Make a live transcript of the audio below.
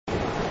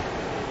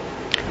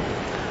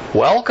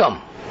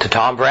Welcome to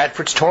Tom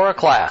Bradford's Torah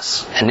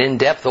class, an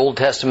in-depth Old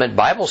Testament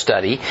Bible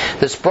study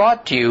that's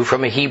brought to you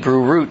from a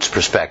Hebrew roots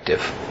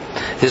perspective.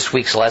 This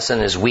week's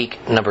lesson is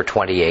week number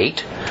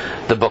 28,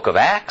 the book of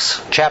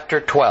Acts, chapter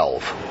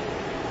 12.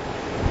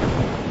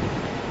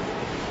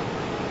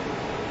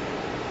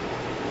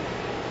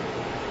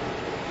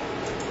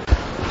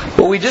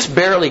 Well, we just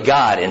barely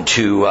got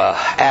into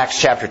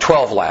Acts chapter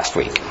 12 last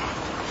week.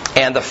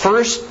 And the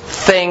first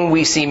thing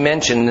we see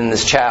mentioned in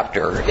this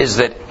chapter is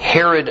that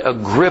Herod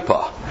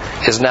Agrippa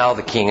is now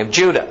the king of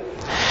Judah.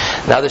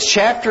 Now this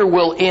chapter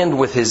will end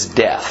with his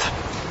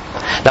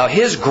death. Now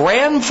his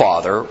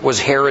grandfather was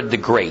Herod the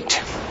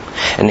Great.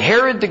 And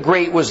Herod the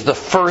Great was the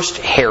first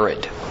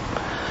Herod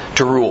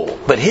to rule.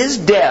 But his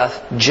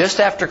death, just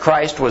after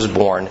Christ was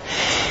born,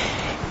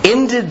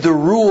 ended the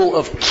rule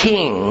of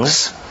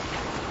kings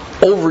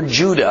over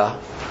Judah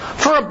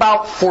for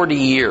about 40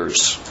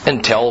 years,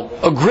 until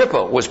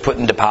Agrippa was put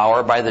into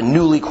power by the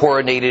newly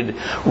coronated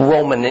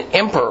Roman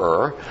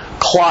emperor,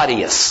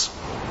 Claudius.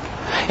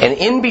 And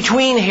in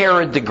between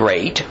Herod the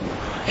Great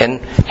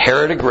and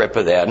Herod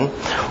Agrippa then,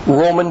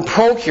 Roman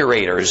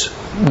procurators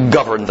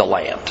governed the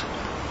land.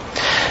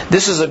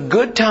 This is a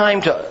good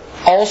time to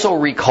also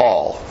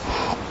recall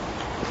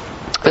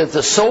that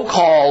the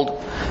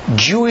so-called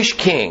Jewish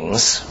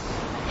kings,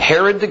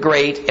 Herod the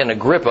Great and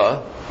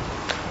Agrippa,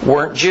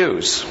 weren't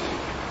Jews,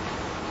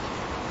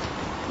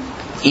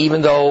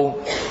 even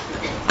though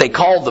they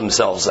called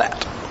themselves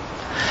that.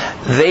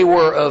 They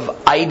were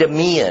of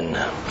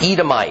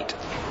Edomite,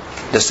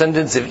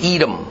 descendants of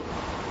Edom,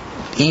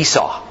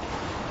 Esau.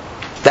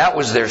 That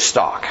was their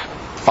stock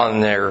on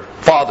their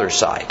father's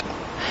side.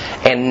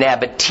 And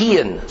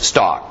Nabatean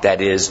stock,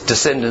 that is,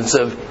 descendants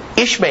of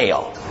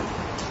Ishmael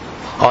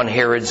on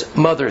Herod's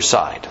mother's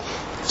side.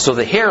 So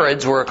the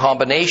Herods were a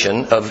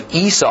combination of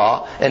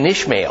Esau and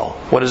Ishmael.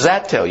 What does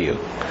that tell you?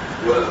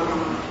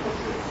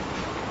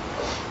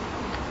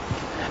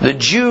 The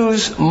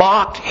Jews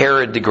mocked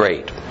Herod the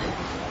Great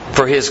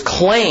for his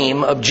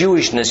claim of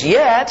Jewishness,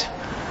 yet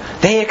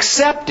they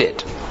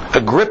accepted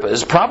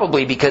Agrippa's,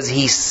 probably because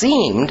he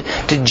seemed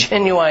to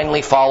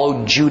genuinely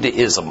follow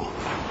Judaism.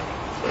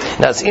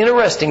 Now it's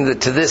interesting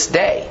that to this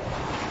day,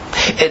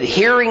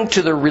 adhering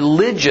to the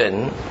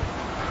religion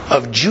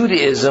of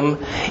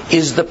Judaism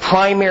is the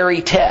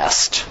primary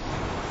test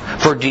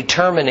for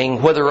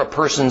determining whether a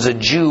person's a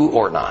Jew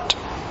or not.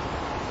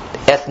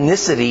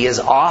 Ethnicity is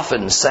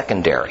often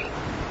secondary.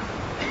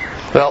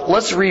 Well,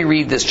 let's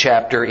reread this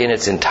chapter in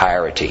its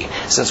entirety,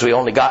 since we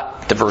only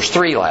got to verse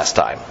 3 last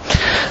time.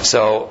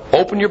 So,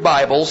 open your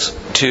Bibles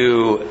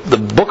to the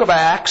book of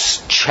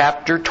Acts,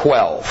 chapter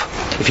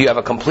 12. If you have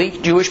a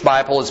complete Jewish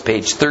Bible, it's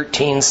page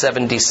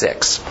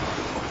 1376.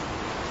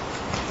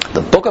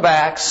 The book of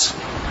Acts,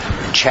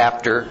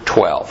 chapter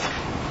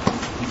 12.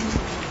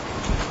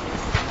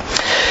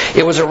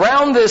 It was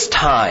around this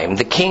time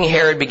that King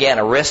Herod began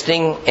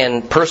arresting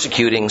and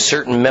persecuting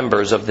certain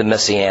members of the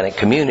Messianic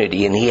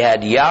community. And he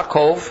had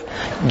Yaakov,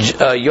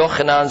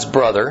 Yochanan's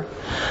brother,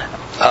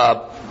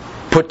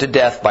 put to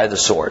death by the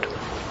sword.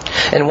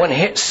 And when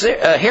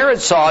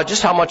Herod saw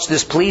just how much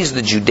this pleased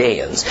the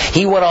Judeans,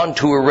 he went on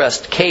to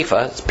arrest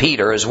Kepha,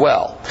 Peter, as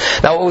well.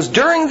 Now it was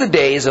during the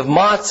days of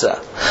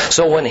Matzah.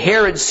 So when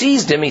Herod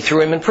seized him, he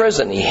threw him in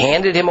prison. He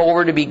handed him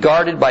over to be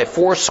guarded by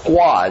 4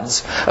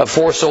 squads of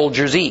 4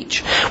 soldiers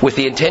each, with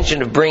the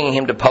intention of bringing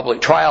him to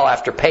public trial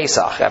after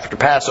Pesach, after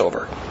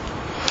Passover.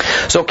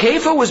 So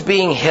Kepha was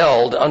being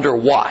held under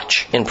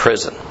watch in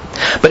prison.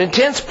 But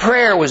intense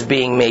prayer was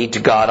being made to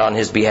God on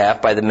his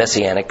behalf by the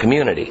Messianic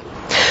community.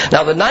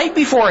 Now the night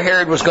before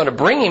Herod was going to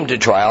bring him to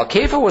trial,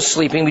 Kepha was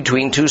sleeping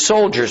between 2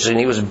 soldiers, and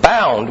he was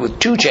bound with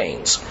 2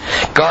 chains.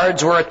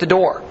 Guards were at the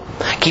door,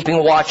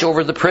 keeping watch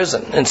over the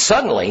prison. And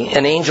suddenly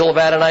an angel of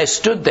Adonai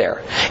stood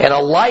there, and a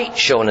light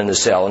shone in the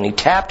cell. And he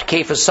tapped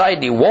Kepha's side,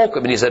 and he woke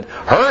him, and he said,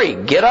 "Hurry,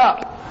 get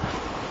up."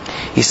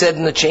 He said,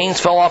 and the chains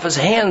fell off his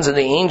hands, and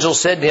the angel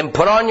said to him,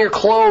 "Put on your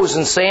clothes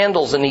and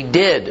sandals," and he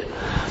did.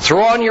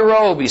 "Throw on your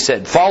robe," he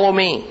said, "follow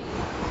me."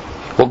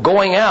 Well,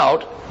 going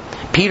out,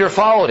 Peter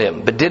followed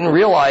him, but didn't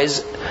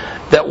realize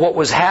that what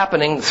was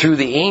happening through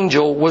the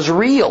angel was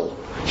real.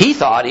 He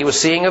thought he was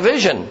seeing a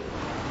vision.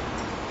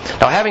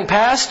 Now, having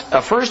passed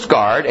a first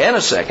guard and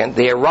a second,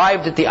 they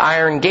arrived at the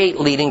iron gate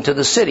leading to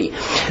the city.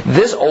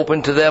 This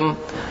opened to them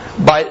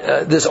by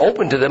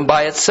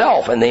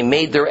itself, and they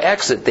made their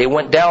exit. They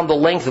went down the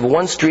length of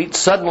one street.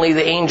 Suddenly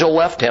the angel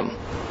left him.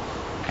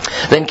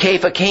 Then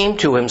Kepha came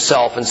to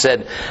himself and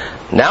said,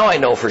 "Now I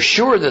know for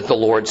sure that the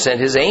Lord sent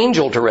his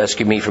angel to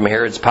rescue me from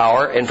Herod's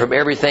power and from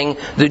everything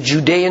the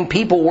Judean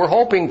people were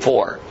hoping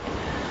for."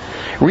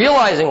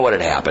 Realizing what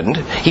had happened,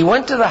 he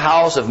went to the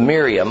house of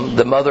Miriam,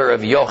 the mother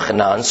of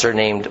Yochanan,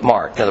 surnamed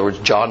Mark, in other words,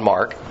 John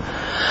Mark,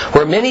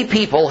 where many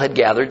people had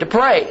gathered to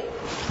pray.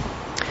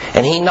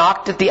 And he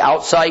knocked at the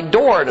outside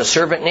door, and a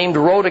servant named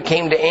Rhoda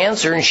came to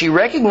answer, and she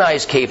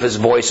recognized Kepha's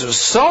voice. She was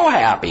so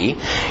happy,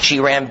 she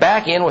ran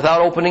back in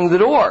without opening the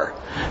door,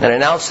 and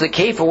announced that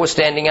Kepha was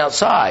standing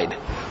outside.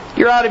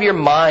 "You're out of your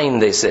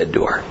mind," they said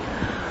to her.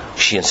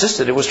 She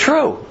insisted it was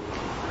true.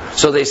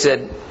 So they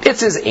said,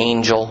 "It's his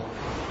angel."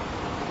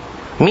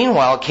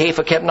 Meanwhile,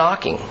 Kepha kept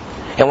knocking.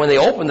 And when they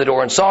opened the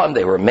door and saw him,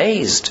 they were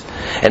amazed.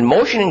 And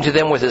motioning to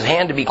them with his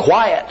hand to be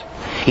quiet,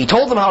 he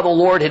told them how the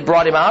Lord had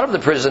brought him out of the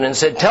prison and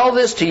said, "Tell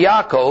this to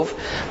Yaakov,"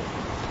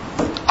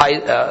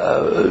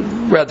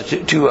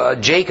 to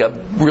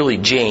Jacob, really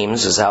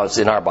James is how it's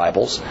in our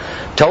Bibles.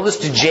 "Tell this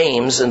to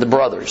James and the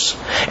brothers."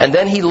 And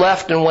then he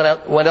left and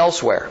went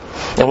elsewhere.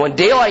 And when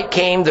daylight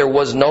came, there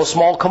was no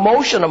small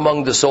commotion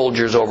among the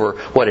soldiers over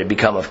what had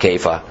become of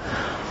Kepha.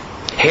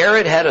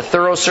 Herod had a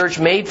thorough search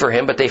made for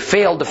him, but they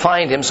failed to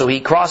find him, so he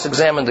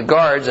cross-examined the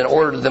guards and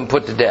ordered them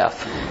put to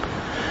death.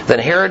 Then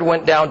Herod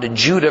went down to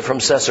Judah from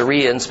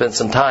Caesarea and spent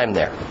some time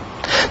there.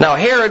 Now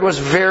Herod was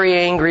very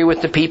angry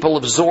with the people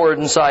of Zor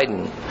and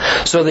Sidon.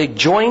 So they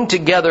joined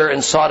together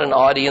and sought an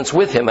audience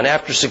with him. And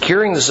after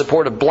securing the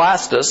support of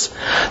Blastus,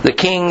 the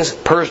king's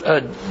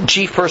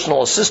chief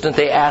personal assistant,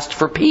 they asked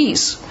for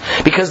peace,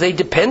 because they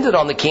depended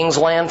on the king's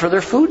land for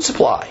their food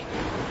supply.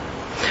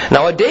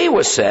 Now a day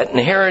was set, and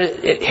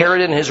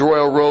Herod in his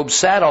royal robe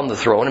sat on the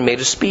throne and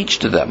made a speech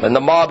to them. And the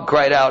mob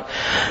cried out,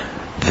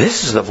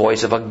 "This is the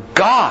voice of a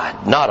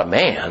god, not a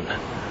man."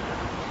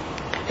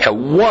 At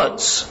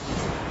once,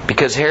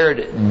 because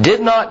Herod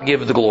did not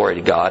give the glory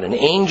to God, an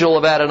angel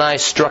of Adonai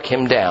struck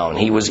him down.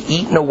 He was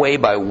eaten away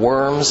by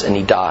worms, and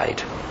he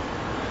died.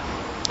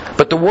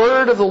 But the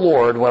word of the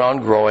Lord went on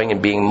growing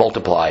and being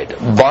multiplied.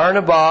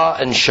 Barnabas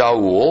and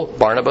Shaul,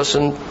 Barnabas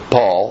and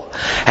Paul,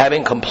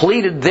 having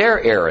completed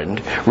their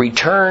errand,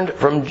 returned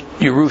from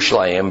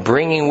Jerusalem,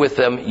 bringing with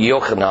them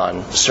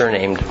Yochanan,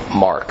 surnamed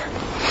Mark.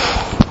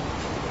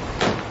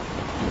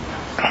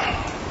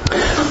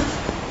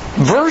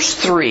 Verse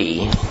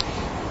 3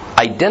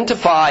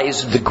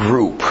 identifies the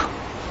group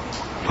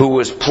who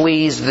was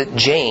pleased that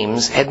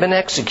James had been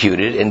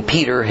executed and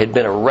Peter had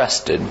been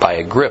arrested by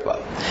Agrippa.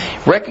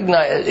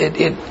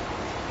 It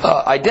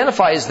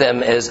identifies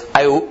them as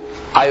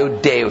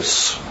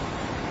Iudaeus.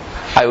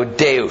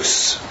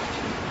 Iudaeus.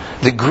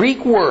 The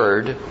Greek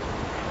word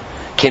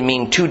can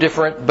mean two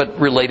different but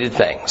related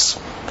things.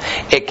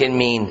 It can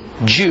mean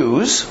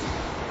Jews,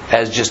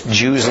 as just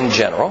Jews in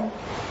general,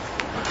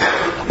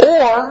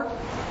 or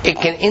it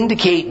can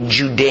indicate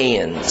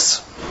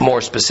Judeans.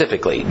 More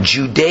specifically,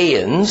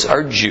 Judeans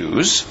are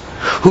Jews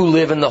who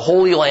live in the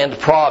Holy Land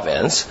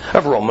province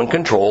of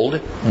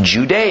Roman-controlled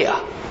Judea.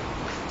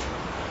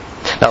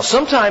 Now,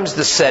 sometimes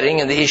the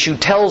setting and the issue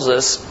tells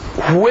us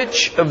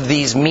which of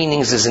these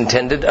meanings is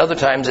intended. Other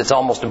times it's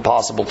almost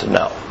impossible to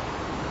know.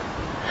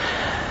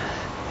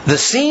 The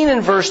scene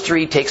in verse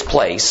 3 takes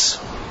place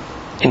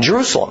in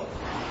Jerusalem,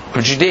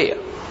 of Judea.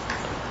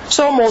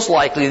 So most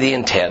likely the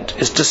intent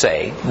is to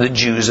say the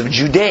Jews of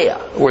Judea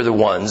were the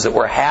ones that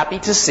were happy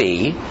to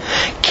see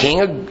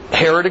King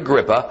Herod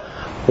Agrippa,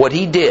 what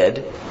he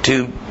did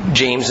to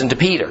James and to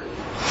Peter.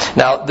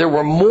 Now, there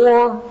were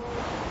more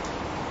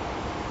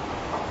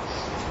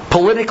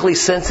politically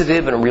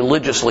sensitive and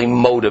religiously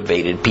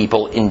motivated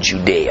people in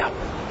Judea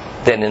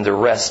than in the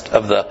rest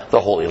of the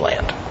Holy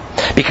Land,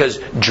 because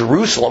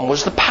Jerusalem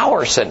was the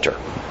power center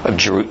of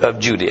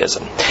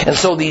Judaism. And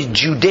so these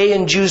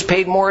Judean Jews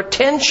paid more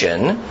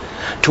attention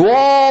to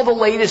all the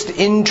latest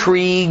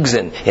intrigues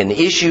and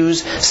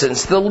issues,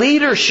 since the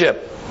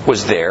leadership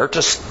was there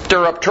to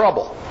stir up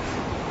trouble.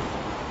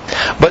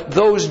 But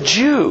those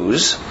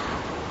Jews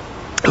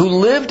who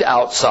lived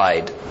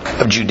outside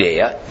of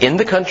Judea, in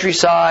the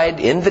countryside,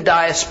 in the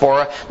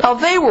diaspora, now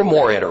they were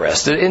more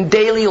interested in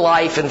daily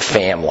life and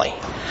family.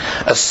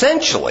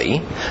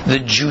 Essentially, the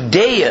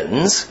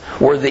Judeans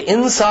were the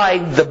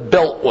inside the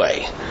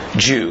Beltway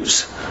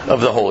Jews of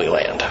the Holy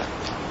Land.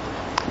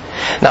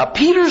 Now,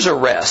 Peter's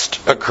arrest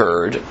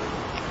occurred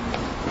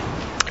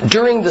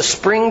during the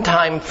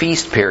springtime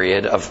feast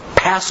period of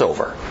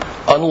Passover,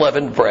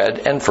 unleavened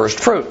bread, and first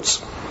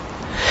fruits.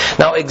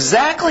 Now,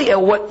 exactly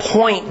at what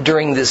point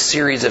during this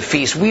series of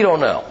feasts, we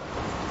don't know.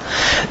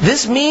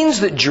 This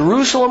means that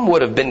Jerusalem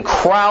would have been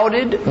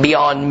crowded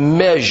beyond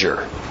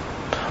measure,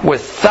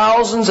 with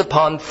thousands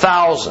upon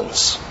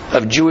thousands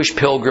of Jewish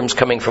pilgrims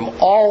coming from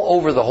all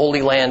over the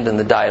Holy Land and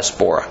the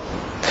diaspora.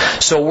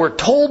 So we're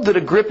told that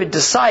Agrippa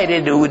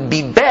decided it would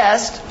be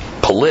best,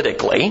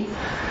 politically,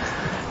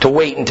 to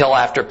wait until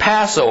after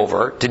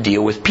Passover to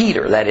deal with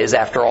Peter. That is,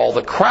 after all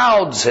the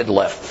crowds had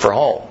left for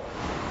home.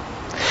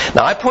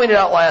 Now, I pointed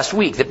out last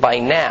week that by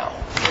now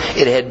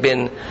it had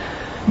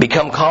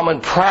become common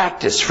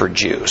practice for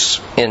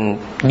Jews in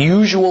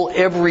usual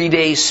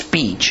everyday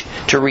speech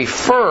to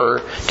refer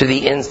to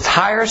the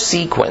entire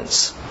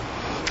sequence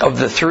of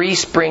the three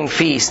spring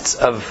feasts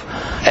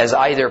as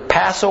either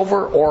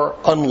Passover or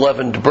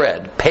unleavened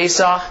bread,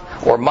 Pesach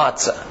or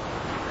Matzah.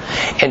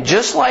 And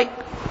just like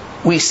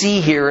we see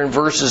here in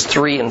verses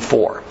 3 and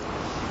 4,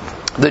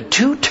 the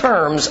two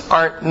terms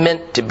aren't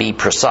meant to be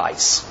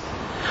precise,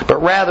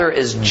 but rather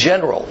as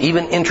general,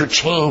 even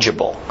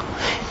interchangeable,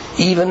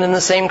 even in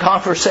the same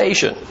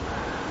conversation.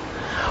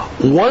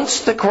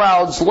 Once the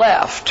crowds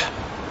left,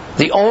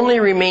 the only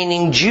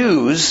remaining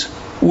Jews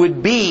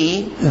would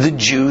be the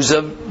Jews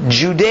of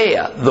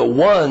Judea, the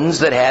ones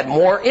that had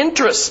more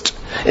interest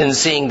in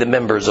seeing the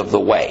members of the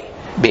way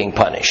being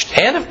punished,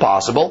 and if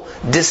possible,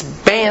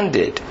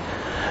 disbanded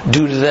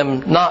due to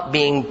them not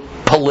being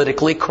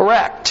politically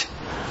correct,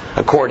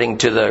 according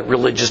to the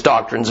religious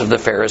doctrines of the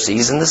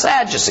Pharisees and the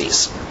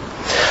Sadducees.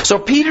 So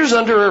Peter's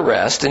under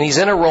arrest, and he's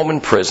in a Roman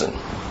prison.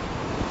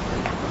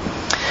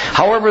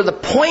 However, the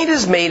point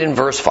is made in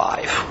verse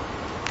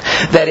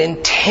 5 that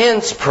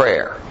intense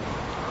prayer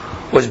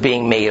was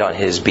being made on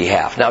his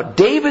behalf. Now,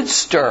 David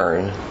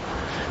Stern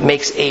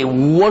makes a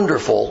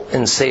wonderful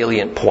and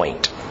salient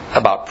point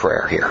about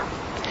prayer here.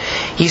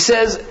 He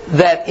says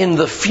that in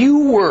the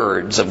few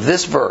words of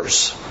this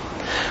verse,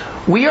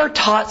 we are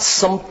taught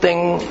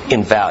something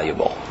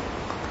invaluable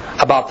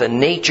about the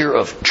nature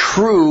of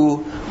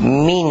true,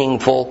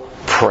 meaningful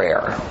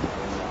prayer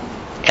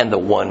and the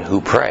one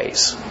who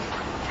prays.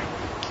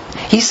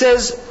 He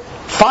says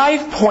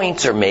 5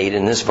 points are made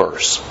in this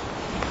verse.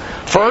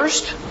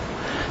 First,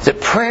 that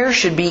prayer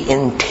should be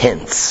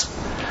intense,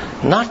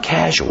 not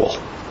casual.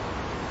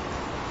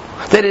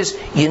 That is,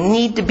 you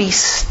need to be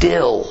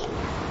still.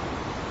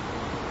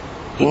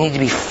 You need to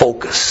be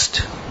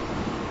focused.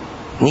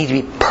 You need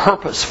to be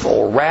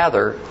purposeful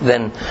rather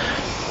than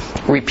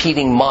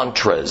repeating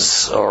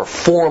mantras or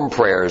form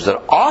prayers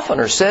that often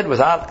are said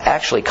without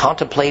actually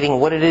contemplating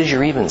what it is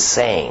you're even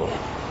saying.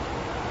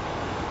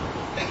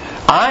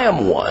 I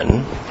am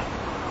one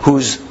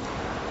whose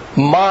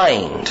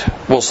mind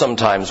will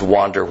sometimes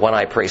wander when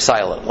I pray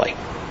silently.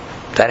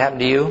 That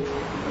happened to you?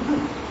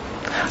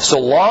 So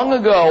long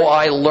ago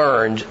I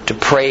learned to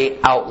pray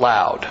out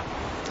loud,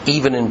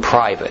 even in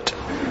private,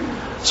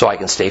 so I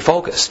can stay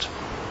focused.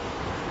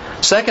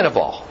 Second of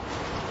all,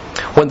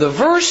 when the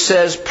verse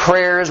says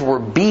prayers were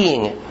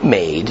being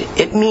made,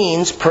 it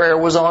means prayer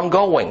was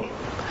ongoing.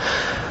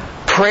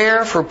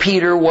 Prayer for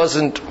Peter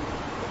wasn't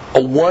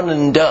a one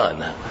and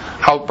done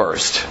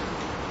outburst.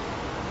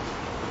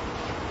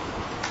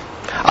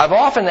 I've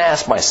often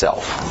asked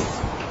myself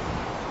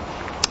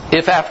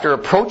if after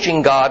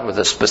approaching God with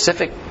a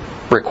specific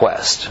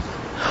request,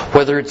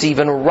 whether it's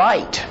even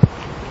right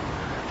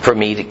for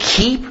me to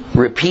keep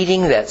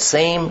repeating that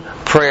same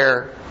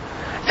prayer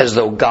as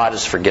though God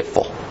is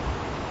forgetful.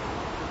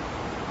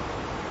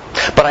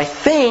 But I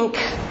think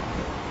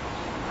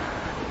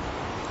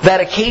that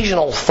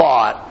occasional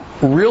thought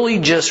really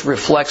just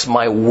reflects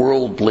my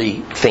worldly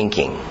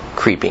thinking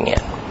creeping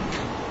in.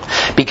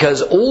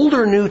 Because Old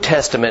or New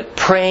Testament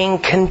praying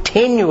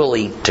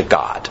continually to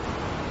God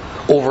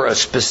over a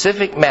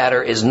specific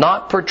matter is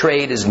not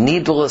portrayed as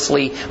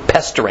needlessly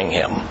pestering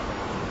Him.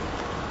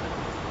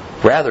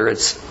 Rather,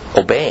 it's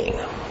obeying.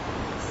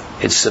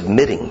 It's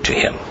submitting to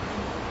Him.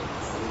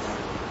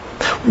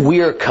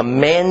 We are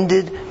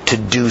commanded to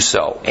do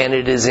so, and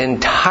it is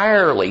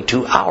entirely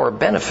to our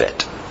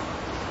benefit.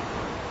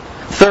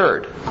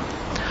 Third,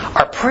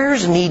 our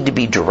prayers need to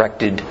be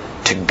directed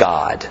to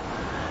God,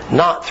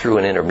 not through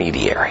an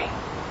intermediary.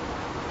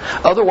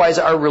 Otherwise,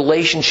 our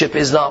relationship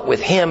is not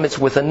with Him, it's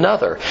with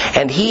another.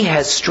 And He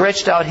has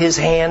stretched out His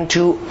hand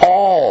to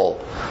all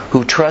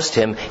who trust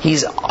Him.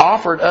 He's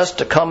offered us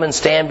to come and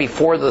stand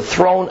before the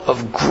throne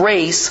of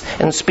grace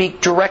and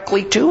speak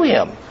directly to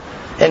Him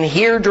and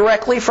hear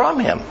directly from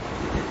Him.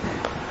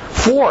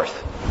 Fourth,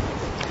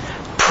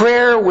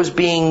 prayer was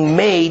being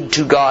made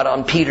to God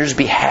on Peter's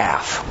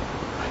behalf.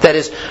 That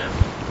is,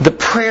 the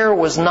prayer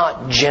was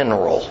not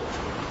general.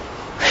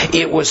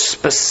 It was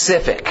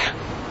specific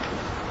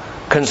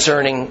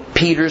concerning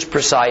Peter's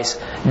precise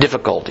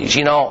difficulties.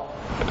 You know,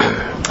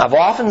 I've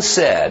often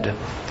said,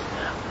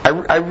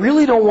 I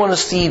really don't want to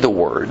see the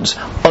words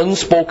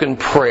unspoken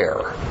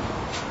prayer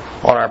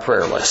on our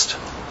prayer list.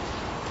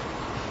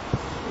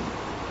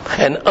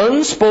 An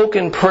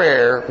unspoken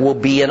prayer will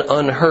be an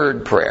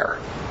unheard prayer,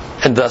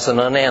 and thus an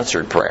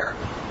unanswered prayer.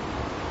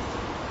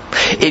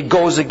 It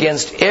goes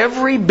against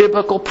every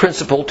biblical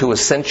principle to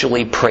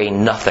essentially pray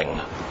nothing.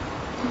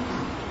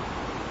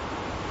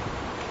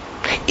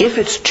 If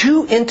it's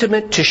too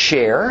intimate to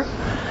share,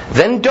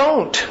 then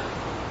don't.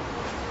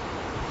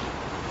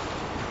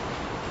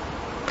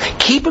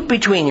 Keep it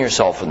between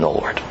yourself and the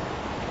Lord.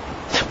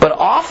 But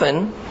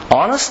often,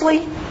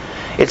 honestly,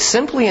 it's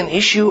simply an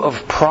issue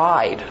of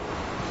pride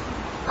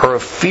or a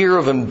fear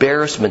of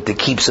embarrassment that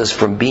keeps us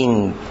from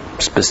being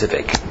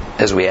specific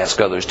as we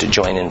ask others to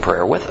join in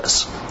prayer with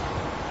us.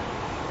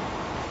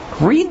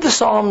 Read the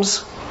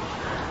Psalms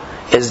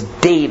as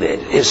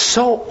David is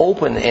so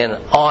open and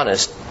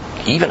honest,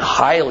 even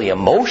highly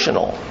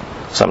emotional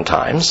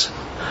sometimes,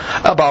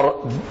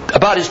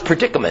 about his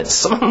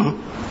predicaments,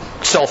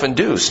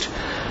 self-induced,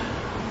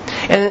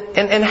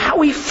 and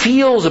how he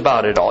feels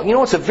about it all. You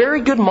know, it's a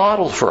very good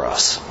model for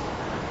us.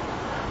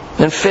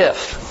 And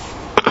fifth,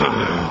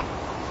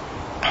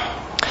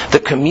 the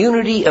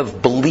community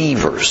of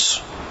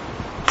believers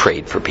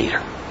prayed for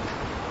Peter.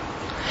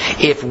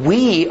 If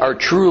we are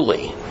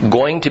truly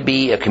going to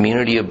be a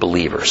community of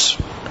believers,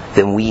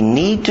 then we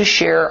need to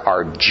share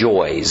our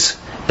joys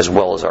as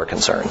well as our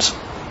concerns.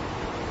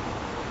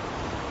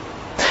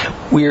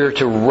 We are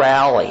to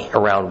rally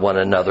around one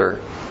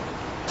another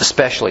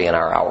especially in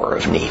our hour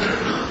of need.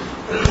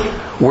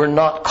 We're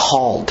not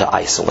called to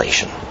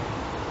isolation.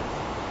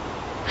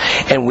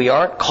 And we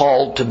aren't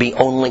called to be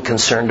only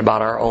concerned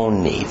about our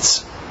own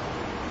needs.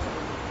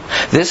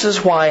 This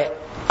is why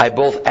I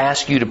both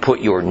ask you to put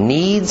your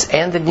needs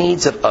and the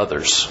needs of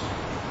others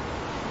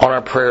on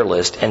our prayer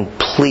list, and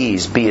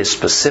please be as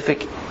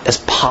specific as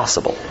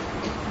possible.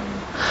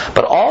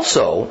 But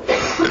also,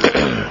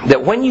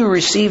 that when you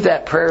receive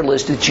that prayer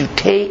list, that you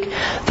take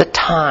the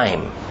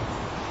time,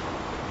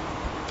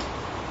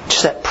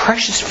 just that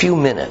precious few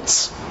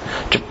minutes,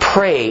 to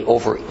pray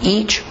over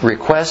each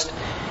request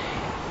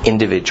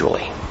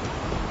individually.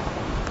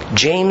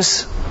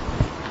 James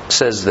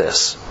says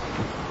this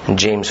in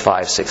James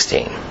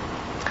 5:16.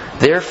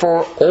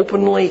 Therefore,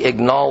 openly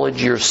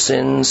acknowledge your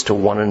sins to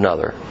one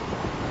another.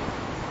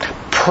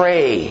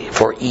 Pray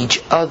for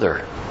each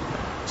other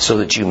so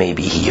that you may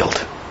be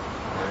healed.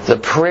 The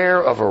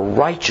prayer of a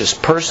righteous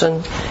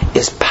person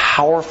is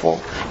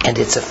powerful and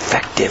it's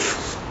effective.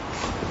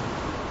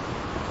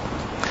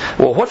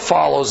 Well, what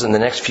follows in the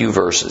next few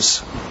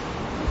verses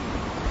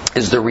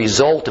is the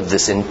result of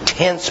this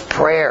intense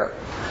prayer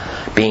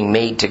being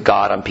made to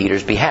God on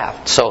Peter's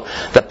behalf. So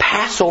the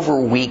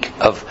Passover week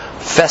of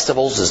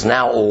festivals is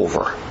now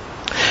over.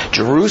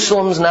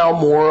 Jerusalem's now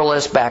more or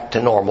less back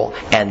to normal,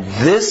 and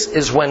this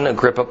is when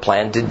Agrippa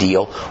planned to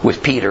deal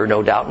with Peter,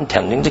 no doubt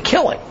intending to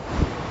kill him.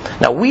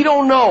 Now, we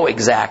don't know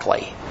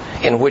exactly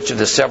in which of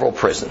the several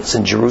prisons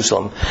in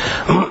Jerusalem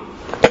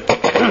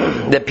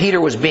that Peter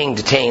was being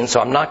detained,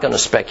 so I'm not going to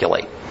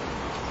speculate.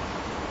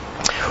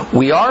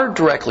 We are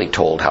directly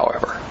told,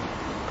 however,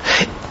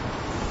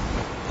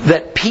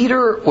 that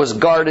Peter was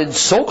guarded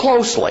so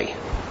closely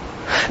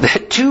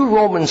that 2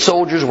 Roman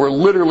soldiers were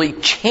literally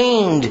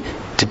chained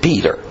to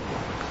Peter,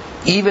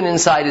 even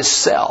inside his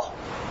cell.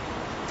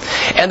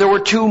 And there were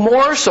 2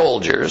 more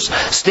soldiers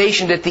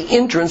stationed at the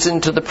entrance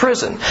into the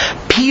prison.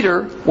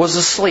 Peter was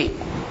asleep.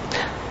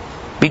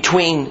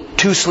 Between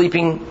 2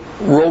 sleeping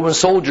Roman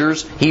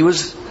soldiers he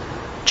was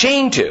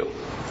chained to,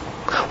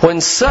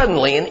 when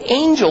suddenly an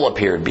angel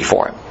appeared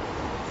before him.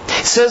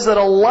 It says that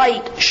a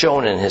light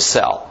shone in his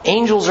cell.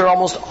 Angels are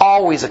almost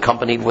always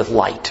accompanied with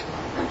light.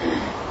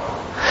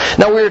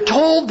 Now we are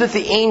told that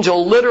the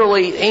angel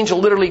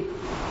literally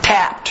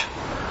tapped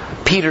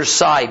Peter's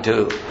side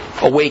to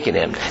awaken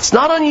him. It's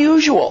not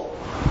unusual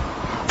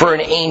for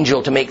an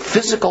angel to make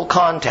physical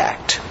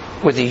contact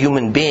with a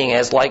human being,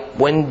 as like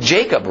when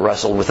Jacob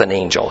wrestled with an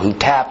angel who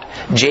tapped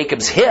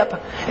Jacob's hip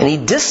and he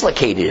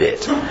dislocated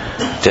it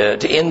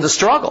to end the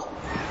struggle.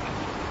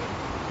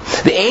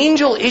 The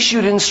angel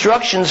issued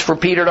instructions for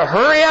Peter to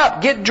hurry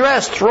up, get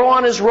dressed, throw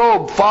on his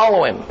robe,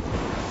 follow him.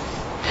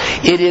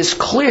 It is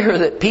clear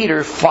that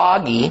Peter,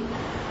 foggy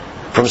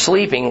from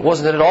sleeping,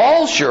 wasn't at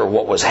all sure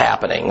what was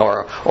happening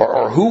or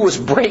who was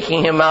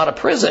breaking him out of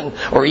prison,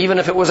 or even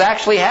if it was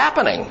actually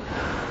happening.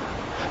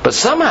 But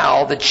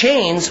somehow the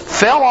chains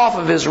fell off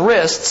of his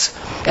wrists,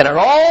 and in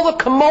all the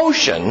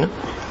commotion,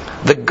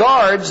 the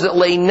guards that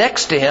lay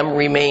next to him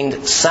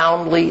remained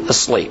soundly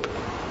asleep.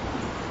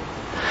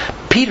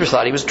 Peter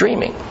thought he was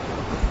dreaming.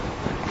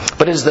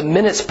 But as the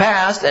minutes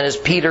passed, and as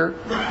Peter,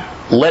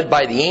 led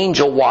by the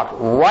angel, walked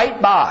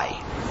right by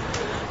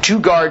 2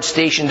 guards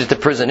stationed at the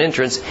prison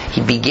entrance,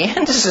 he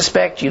began to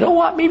suspect, you know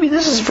what, maybe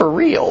this is for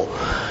real.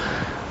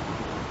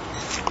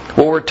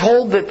 Well, we're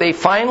told that they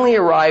finally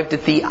arrived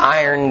at the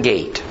iron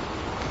gate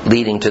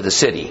leading to the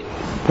city.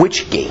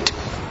 Which gate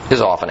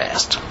is often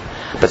asked.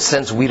 But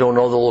since we don't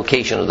know the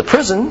location of the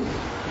prison,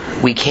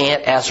 we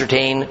can't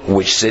ascertain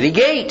which city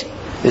gate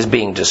is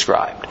being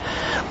described.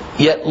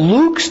 Yet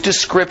Luke's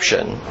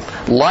description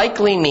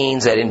likely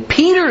means that in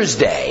Peter's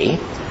day,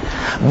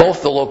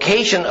 both the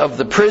location of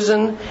the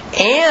prison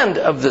and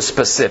of the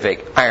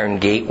specific iron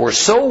gate were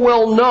so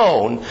well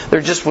known,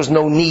 there just was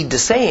no need to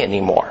say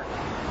anymore.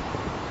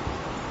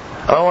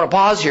 I want to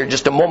pause here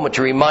just a moment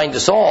to remind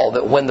us all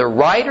that when the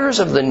writers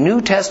of the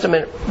New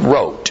Testament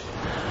wrote,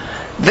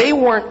 they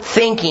weren't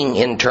thinking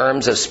in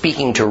terms of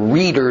speaking to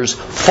readers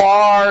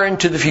far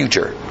into the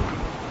future.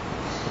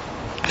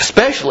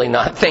 Especially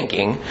not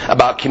thinking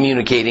about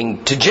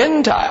communicating to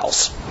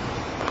Gentiles.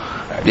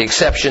 The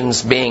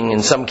exceptions being,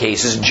 in some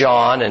cases,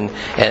 John and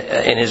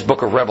in his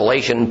book of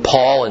Revelation,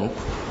 Paul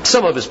and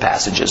some of his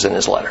passages in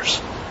his letters.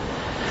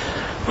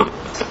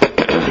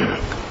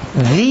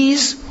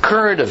 These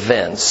current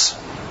events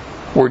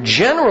were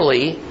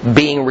generally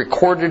being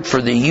recorded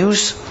for the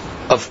use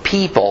of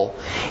people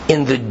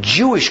in the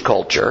Jewish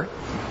culture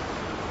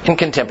in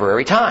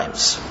contemporary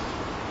times.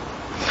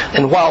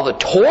 And while the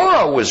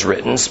Torah was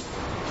written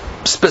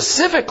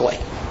specifically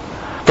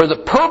for the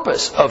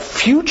purpose of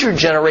future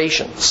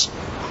generations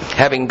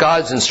having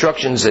God's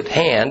instructions at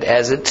hand,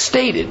 as it's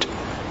stated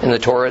in the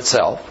Torah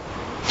itself,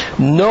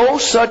 no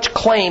such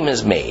claim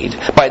is made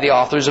by the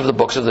authors of the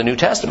books of the New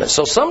Testament.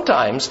 So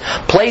sometimes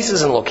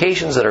places and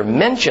locations that are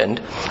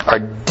mentioned are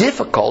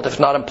difficult, if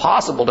not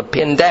impossible, to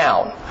pin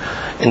down.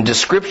 And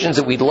descriptions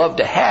that we'd love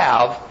to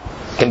have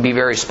can be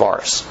very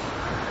sparse.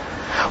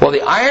 Well,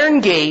 the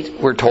iron gate,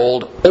 we're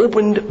told,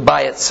 opened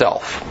by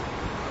itself.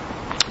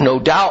 No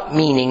doubt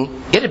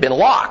meaning it had been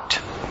locked.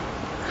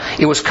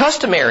 It was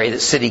customary that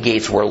city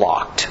gates were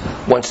locked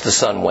once the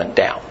sun went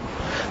down,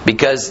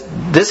 because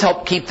this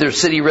helped keep their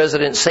city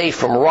residents safe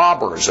from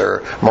robbers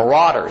or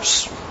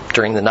marauders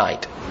during the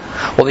night.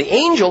 Well, the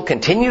angel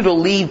continued to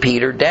lead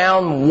Peter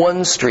down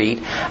one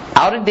street,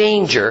 out of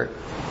danger.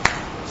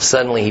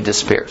 Suddenly he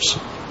disappears.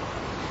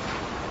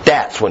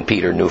 That's when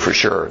Peter knew for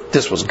sure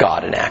this was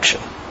God in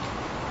action.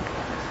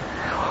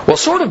 Well,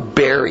 sort of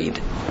buried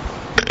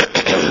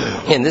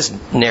in this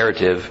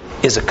narrative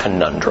is a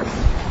conundrum.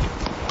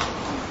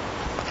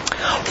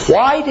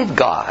 Why did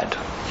God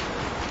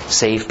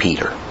save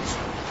Peter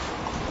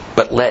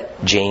but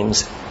let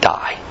James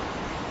die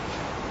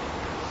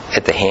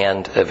at the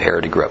hand of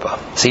Herod Agrippa?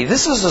 See,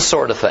 this is the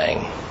sort of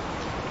thing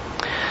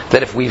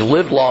that if we've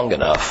lived long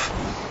enough,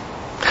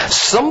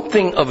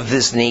 something of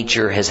this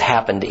nature has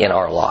happened in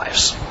our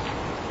lives.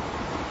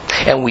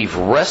 And we've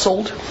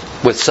wrestled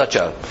with such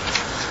a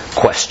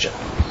question.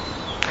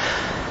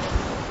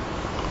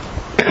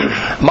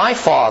 My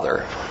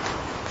father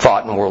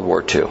fought in World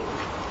War II.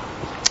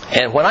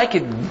 And when I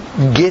could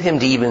get him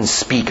to even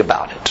speak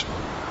about it,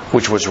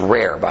 which was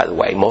rare, by the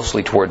way,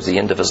 mostly towards the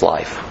end of his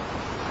life,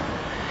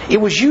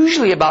 it was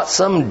usually about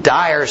some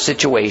dire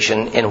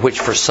situation in which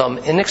for some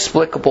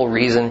inexplicable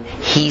reason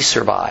he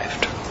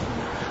survived,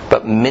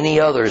 but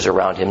many others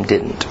around him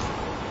didn't.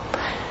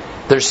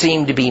 There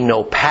seemed to be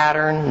no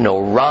pattern, no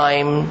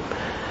rhyme,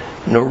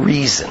 no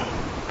reason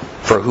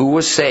for who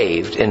was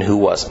saved and who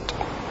wasn't.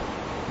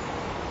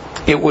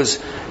 It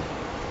was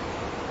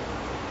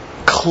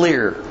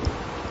clear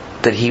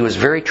that he was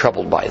very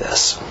troubled by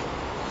this,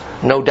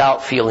 no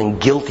doubt feeling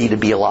guilty to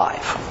be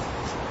alive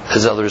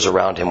as others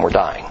around him were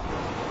dying.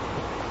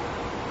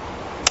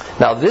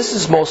 Now, this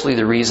is mostly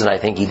the reason I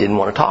think he didn't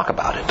want to talk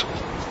about it,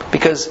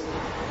 because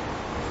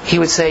he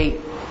would say,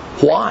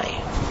 why?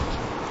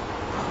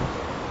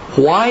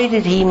 Why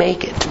did he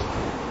make it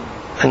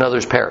and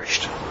others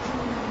perished?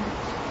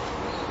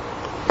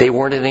 They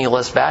weren't any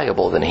less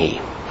valuable than he.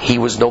 He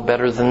was no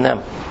better than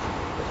them.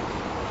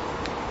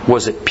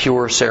 Was it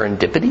pure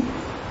serendipity?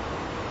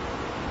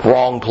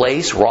 Wrong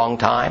place, wrong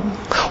time.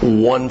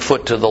 1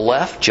 foot to the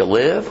left, you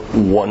live.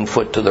 1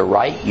 foot to the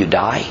right, you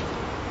die.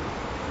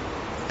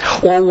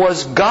 Or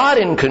was God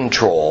in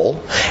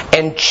control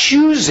and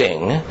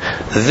choosing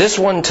this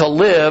one to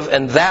live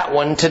and that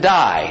one to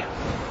die?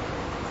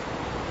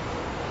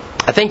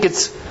 I think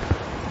it's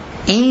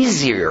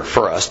easier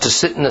for us to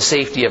sit in the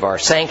safety of our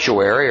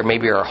sanctuary or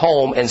maybe our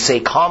home and say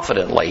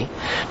confidently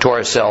to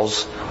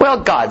ourselves,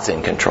 well, God's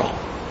in control.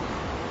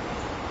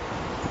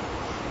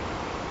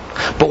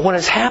 But when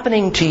it's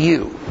happening to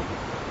you,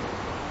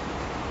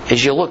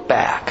 as you look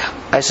back,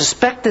 I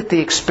suspect that the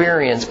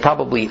experience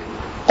probably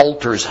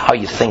alters how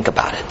you think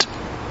about it.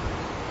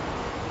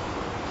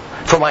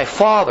 For my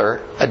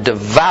father, a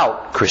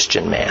devout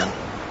Christian man,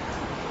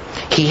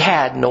 he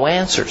had no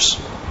answers.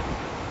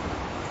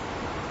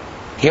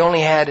 He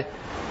only had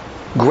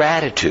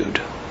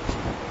gratitude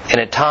and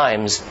at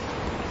times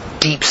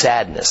deep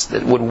sadness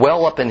that would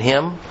well up in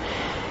him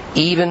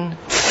even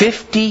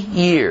 50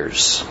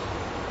 years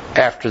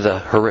after the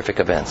horrific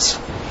events.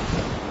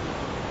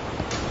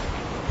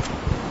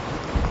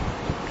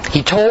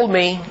 He told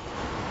me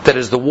that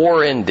as the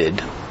war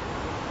ended,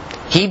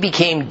 he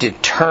became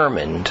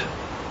determined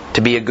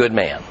to be a good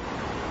man,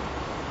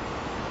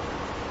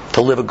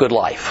 to live a good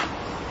life,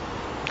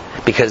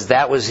 because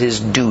that was his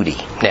duty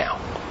now,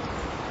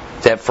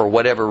 that for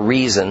whatever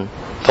reason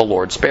the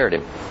Lord spared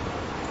him.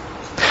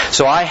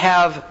 So I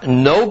have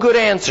no good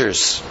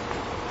answers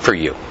for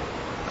you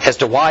as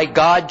to why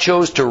God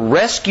chose to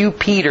rescue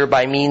Peter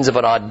by means of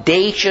an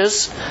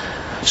audacious,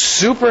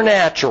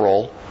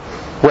 supernatural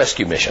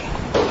rescue mission.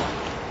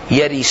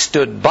 Yet he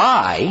stood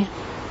by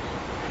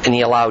and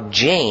he allowed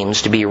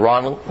James to be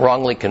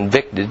wrongly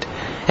convicted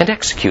and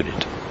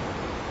executed.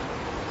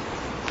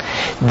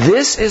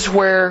 This is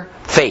where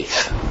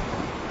faith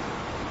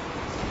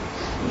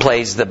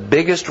plays the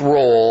biggest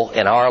role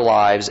in our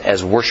lives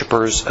as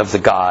worshipers of the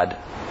God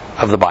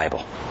of the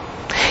Bible.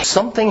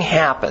 Something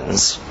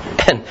happens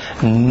and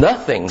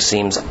nothing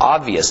seems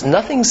obvious,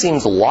 nothing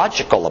seems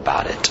logical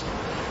about it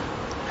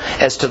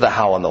as to the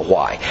how and the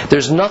why.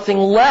 There's nothing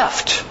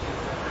left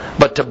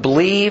but to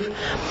believe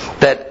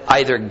that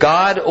either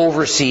God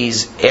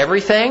oversees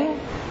everything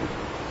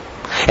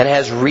and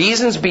has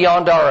reasons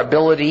beyond our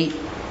ability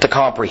to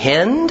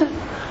comprehend,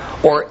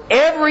 or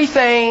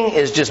everything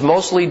is just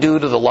mostly due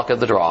to the luck of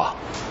the draw.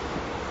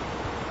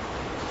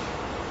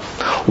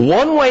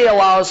 One way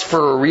allows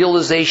for a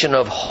realization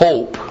of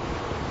hope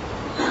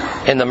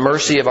in the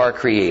mercy of our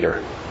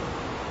Creator.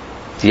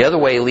 The other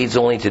way leads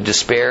only to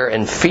despair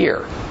and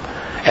fear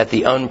at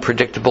the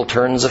unpredictable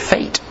turns of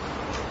fate.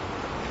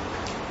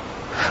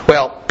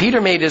 Well,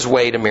 Peter made his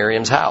way to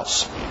Miriam's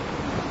house.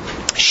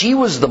 She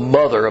was the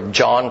mother of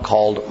John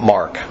called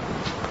Mark.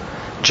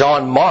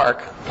 John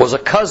Mark was a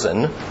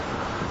cousin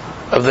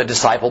of the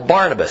disciple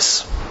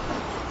Barnabas.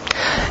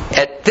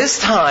 At this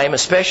time,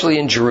 especially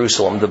in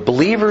Jerusalem, the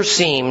believers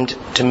seemed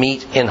to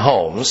meet in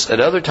homes, at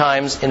other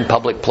times in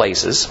public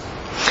places.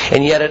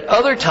 and yet at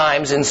other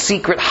times in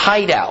secret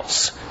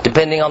hideouts,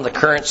 depending on the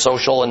current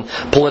social and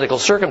political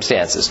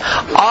circumstances.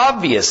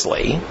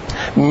 Obviously,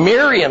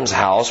 Miriam's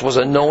house was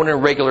a known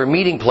and regular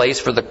meeting place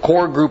for the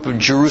core group of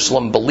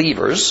Jerusalem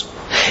believers,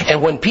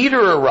 and when Peter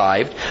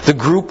arrived, the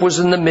group was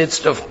in the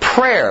midst of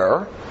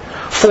prayer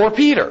for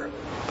Peter.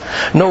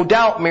 No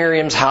doubt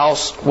Miriam's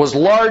house was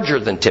larger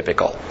than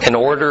typical in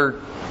order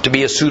to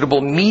be a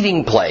suitable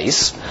meeting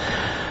place.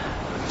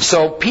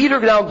 So Peter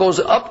now goes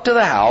up to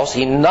the house,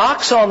 he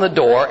knocks on the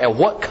door, and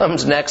what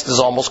comes next is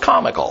almost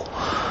comical.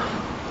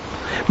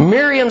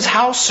 Miriam's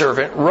house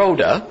servant,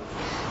 Rhoda,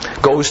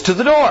 goes to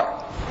the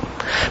door.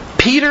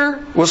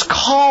 Peter was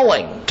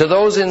calling to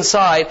those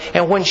inside,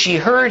 and when she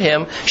heard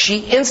him, she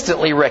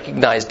instantly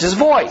recognized his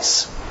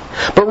voice.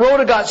 But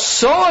Rhoda got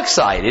so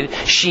excited,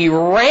 she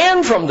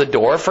ran from the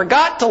door,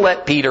 forgot to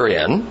let Peter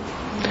in,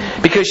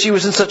 because she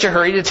was in such a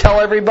hurry to tell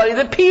everybody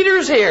that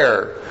Peter's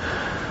here.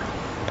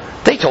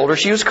 They told her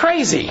she was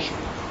crazy.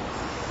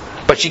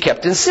 But she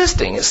kept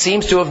insisting. It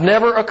seems to have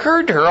never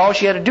occurred to her. All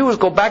she had to do was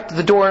go back to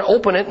the door and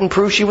open it and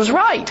prove she was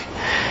right.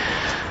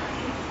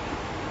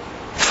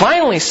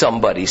 Finally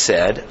somebody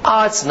said,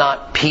 it's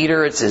not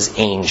Peter, it's his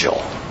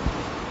angel.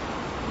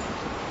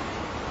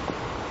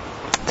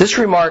 This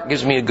remark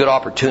gives me a good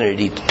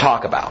opportunity to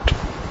talk about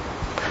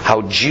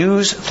how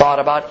Jews thought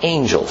about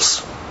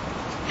angels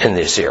in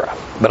this era,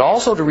 but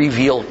also to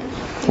reveal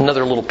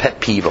another little pet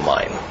peeve of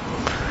mine.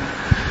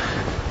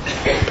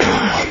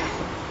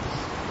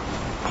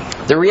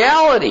 The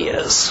reality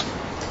is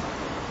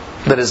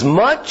that as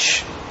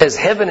much as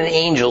heaven and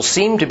angels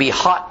seem to be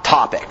hot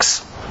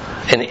topics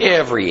in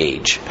every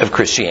age of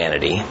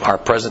Christianity, our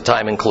present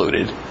time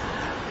included,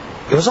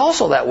 it was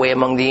also that way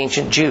among the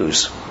ancient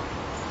Jews.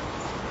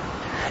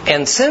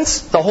 And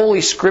since the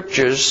Holy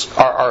Scriptures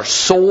are our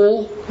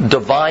sole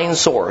divine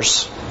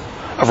source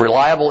of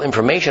reliable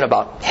information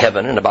about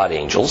heaven and about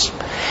angels,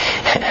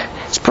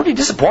 it's pretty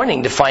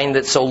disappointing to find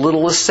that so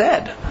little is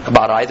said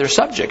about either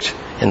subject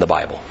in the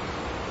Bible.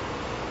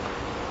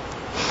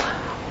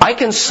 I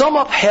can sum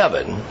up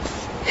heaven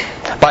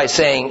by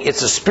saying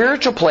it's a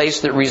spiritual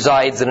place that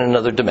resides in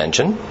another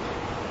dimension.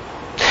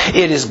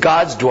 It is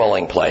God's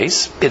dwelling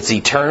place. It's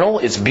eternal,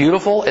 it's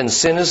beautiful, and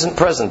sin isn't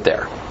present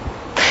there.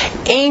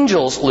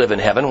 Angels live in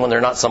heaven when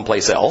they're not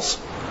someplace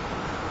else.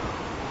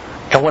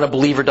 And when a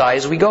believer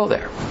dies, we go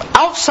there.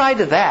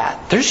 Outside of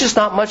that, there's just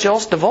not much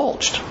else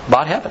divulged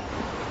about heaven.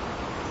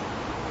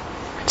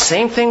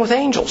 Same thing with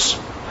angels.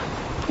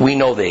 We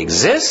know they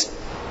exist,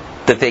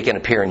 that they can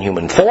appear in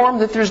human form,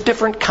 that there's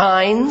different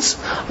kinds.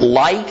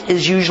 Light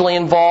is usually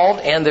involved,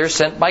 and they're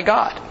sent by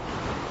God.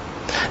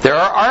 There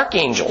are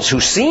archangels who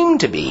seem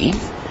to be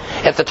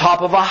at the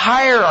top of a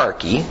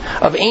hierarchy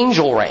of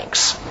angel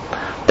ranks.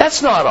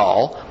 That's not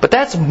all, but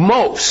that's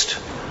most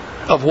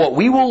of what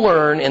we will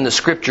learn in the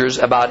Scriptures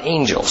about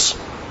angels.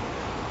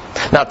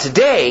 Now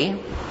today,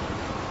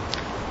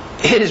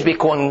 it has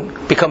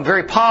become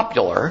very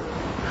popular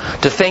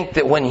to think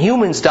that when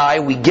humans die,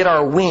 we get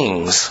our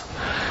wings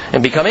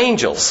and become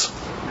angels.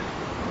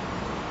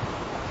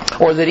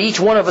 Or that each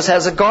one of us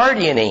has a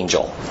guardian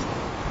angel.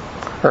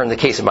 Or in the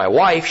case of my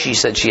wife, she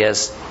said she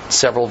has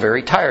several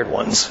very tired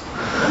ones.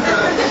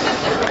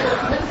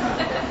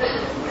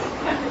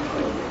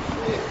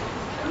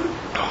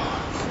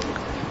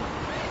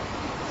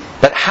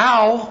 But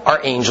how are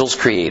angels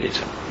created?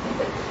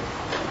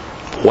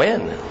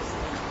 When?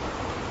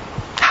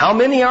 How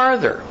many are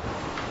there?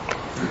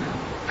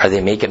 Are they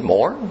making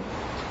more?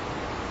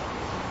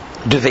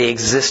 Do they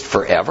exist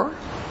forever?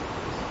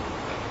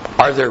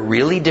 Are there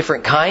really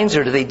different kinds,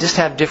 or do they just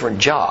have different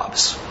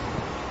jobs?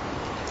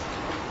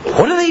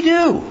 What do they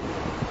do?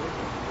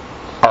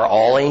 Are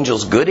all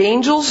angels good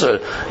angels? Or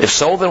if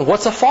so, then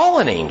what's a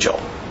fallen angel?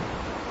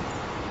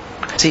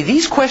 See,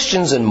 these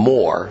questions and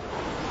more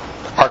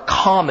are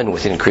common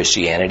within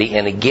Christianity,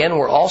 and again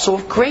were also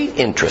of great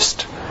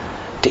interest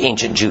to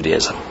ancient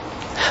Judaism.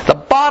 The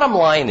bottom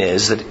line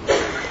is that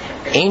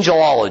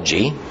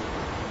angelology,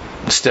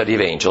 the study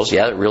of angels,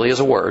 it really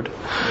is a word,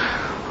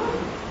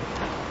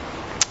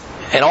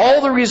 and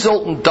all the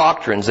resultant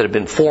doctrines that have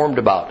been formed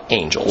about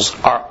angels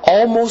are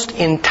almost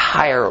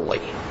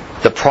entirely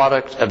the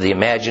product of the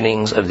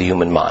imaginings of the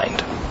human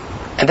mind.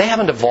 And they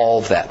haven't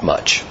evolved that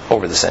much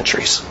over the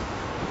centuries.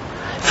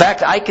 In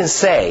fact, I can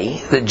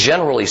say that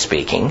generally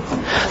speaking,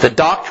 the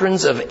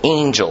doctrines of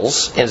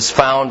angels, as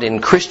found in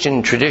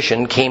Christian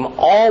tradition, came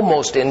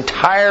almost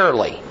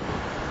entirely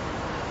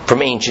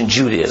from ancient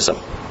Judaism.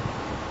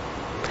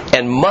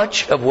 And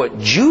much of what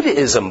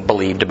Judaism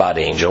believed about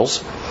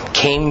angels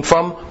came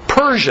from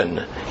Persian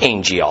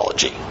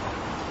angelology.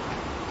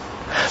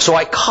 So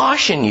I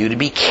caution you to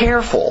be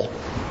careful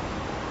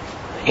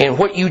in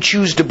what you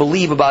choose to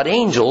believe about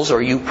angels,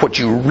 or what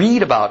you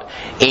read about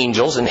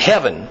angels and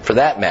heaven, for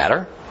that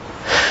matter,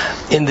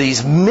 in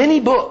these many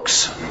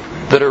books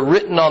that are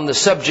written on the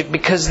subject,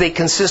 because they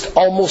consist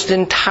almost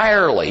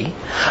entirely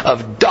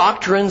of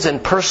doctrines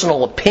and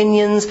personal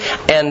opinions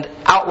and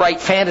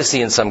outright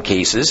fantasy in some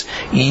cases,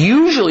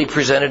 usually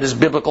presented as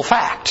biblical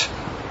fact.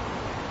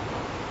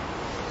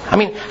 I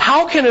mean,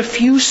 how can a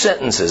few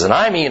sentences, and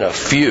I mean a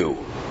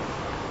few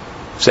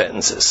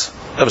sentences,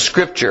 of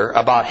Scripture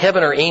about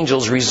heaven or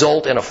angels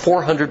result in a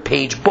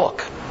 400-page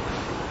book?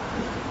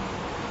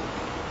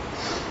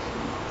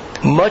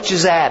 Much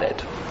is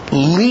added.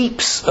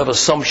 Leaps of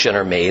assumption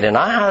are made, and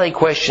I highly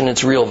question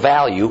its real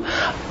value,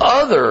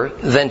 other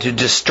than to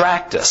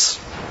distract us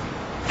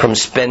from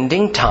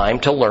spending time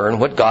to learn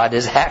what God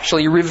has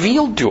actually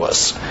revealed to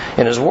us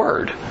in His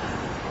Word.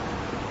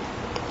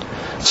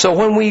 So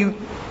when we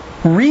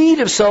read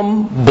of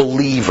some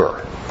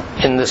believer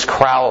in this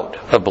crowd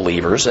of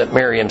believers at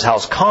Miriam's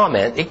house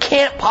comment, it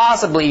can't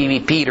possibly be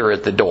Peter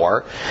at the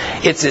door.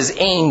 It's his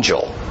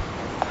angel.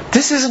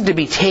 This isn't to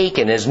be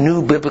taken as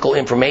new biblical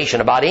information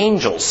about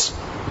angels.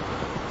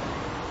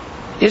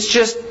 It's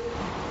just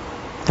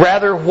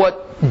rather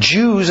what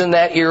Jews in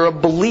that era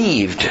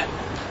believed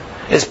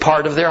as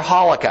part of their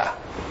halakha.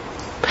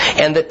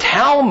 And the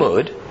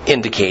Talmud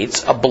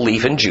indicates a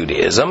belief in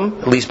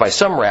Judaism, at least by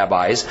some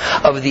rabbis,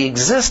 of the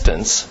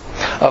existence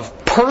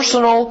of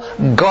personal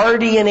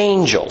guardian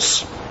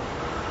angels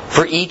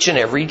for each and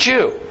every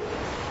Jew.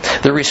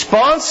 The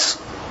response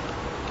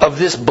of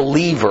this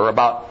believer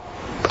about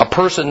a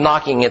person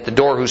knocking at the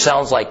door who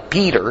sounds like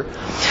Peter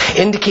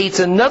indicates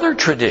another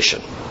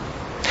tradition,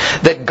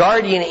 that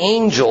guardian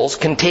angels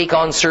can take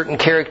on certain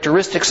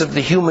characteristics of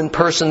the human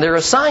person they're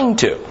assigned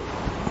to.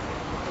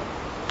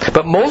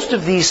 But most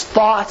of these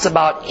thoughts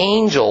about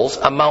angels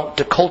amount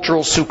to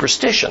cultural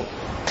superstition.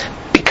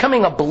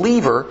 Becoming a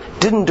believer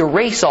didn't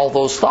erase all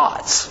those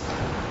thoughts.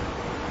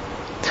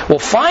 Well,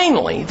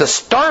 finally, the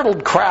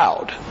startled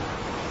crowd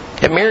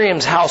at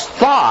Miriam's house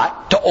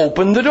thought to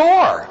open the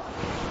door.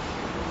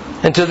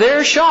 And to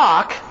their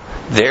shock,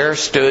 there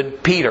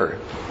stood Peter.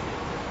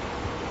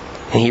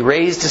 And he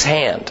raised his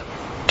hand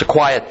to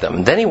quiet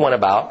them. Then he went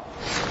about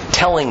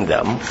telling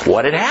them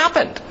what had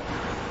happened.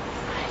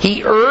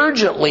 He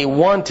urgently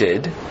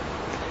wanted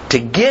to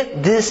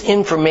get this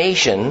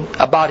information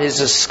about his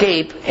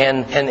escape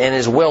and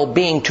his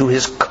well-being to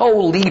his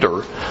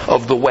co-leader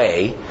of the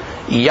way,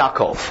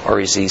 Yaakov, or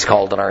as he's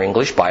called in our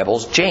English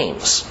Bibles,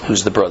 James,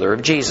 who's the brother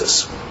of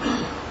Jesus.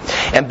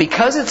 And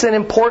because it's an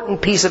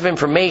important piece of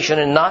information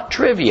and not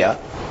trivia,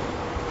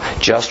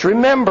 just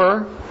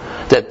remember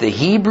that the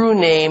Hebrew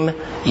name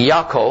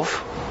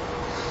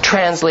Yaakov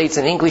translates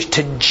in English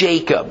to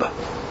Jacob,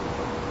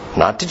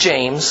 not to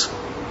James.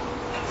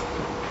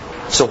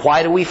 So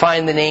why do we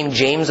find the name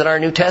James in our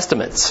New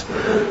Testaments?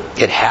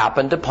 It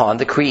happened upon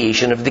the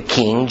creation of the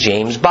King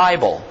James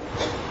Bible.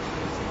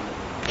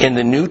 In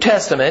the New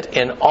Testament,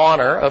 in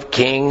honor of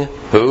King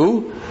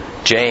who?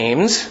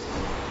 James.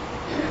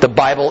 The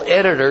Bible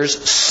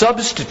editors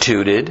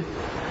substituted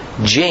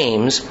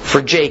James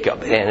for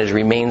Jacob, and has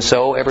remained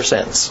so ever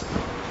since.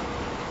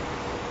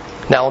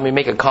 Now let me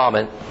make a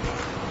comment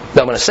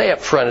that I'm going to say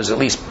up front is at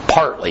least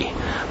partly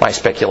my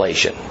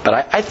speculation, but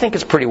I think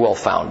it's pretty well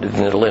founded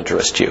and it'll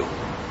interest you.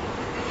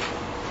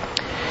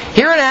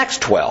 Here in Acts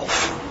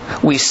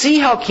 12, we see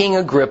how King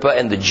Agrippa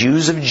and the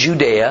Jews of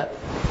Judea,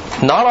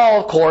 not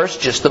all of course,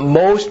 just the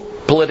most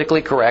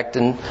politically correct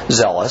and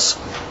zealous,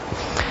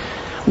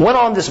 went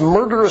on this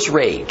murderous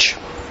rage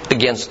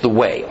against the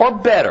way, or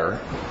better,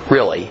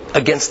 really,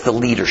 against the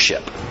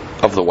leadership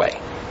of the way.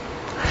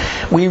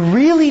 We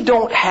really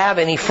don't have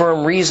any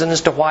firm reason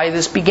as to why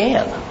this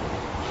began.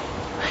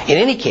 In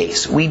any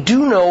case, we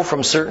do know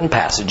from certain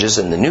passages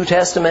in the New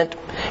Testament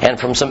and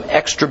from some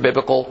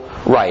extra-biblical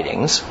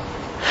writings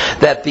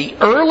that the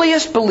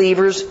earliest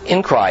believers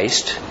in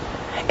Christ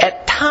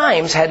at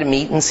times had to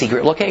meet in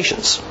secret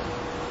locations.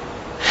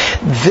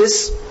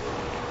 This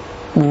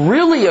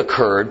really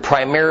occurred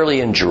primarily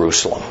in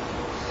Jerusalem,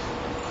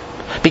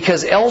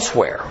 because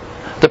elsewhere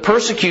the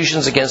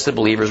persecutions against the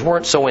believers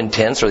weren't so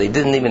intense, or they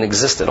didn't even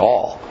exist at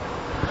all,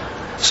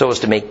 so as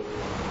to make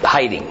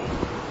hiding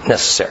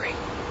necessary.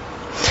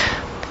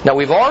 Now,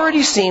 we've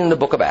already seen in the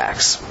book of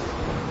Acts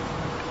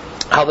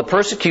how the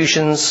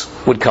persecutions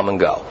would come and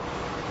go.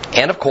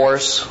 And of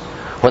course,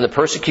 when the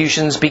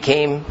persecutions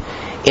became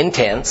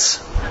intense,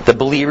 the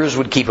believers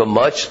would keep a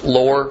much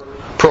lower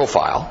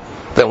profile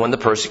than when the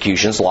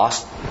persecutions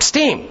lost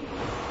steam.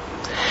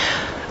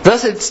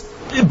 Thus, it's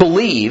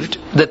believed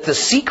that the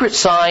secret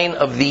sign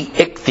of the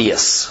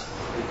ichthys,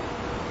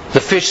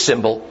 the fish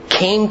symbol,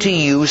 came to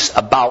use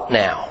about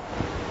now.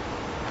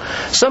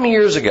 Some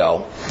years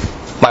ago,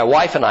 my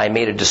wife and I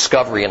made a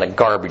discovery in a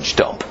garbage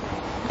dump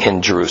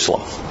in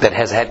Jerusalem that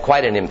has had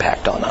quite an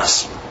impact on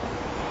us.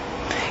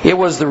 It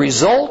was the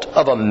result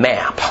of a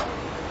map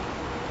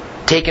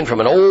taken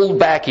from an old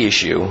back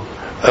issue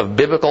of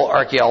Biblical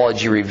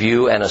Archaeology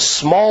Review and a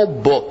small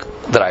book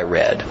that I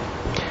read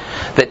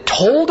that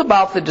told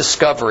about the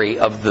discovery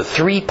of the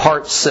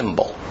three-part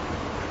symbol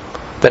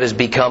that has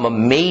become a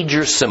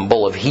major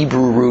symbol of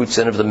Hebrew roots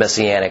and of the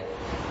Messianic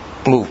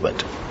movement.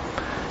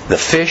 The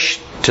fish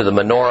to the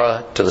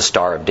menorah to the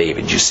Star of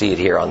David. You see it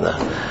here on the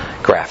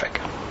graphic.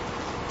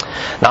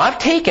 Now, I've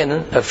taken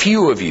a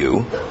few of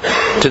you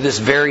to this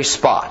very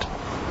spot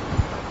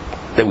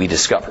that we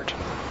discovered.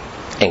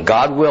 And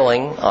God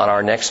willing, on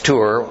our next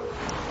tour,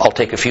 I'll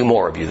take a few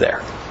more of you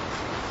there.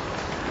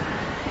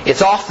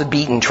 It's off the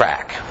beaten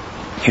track.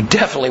 You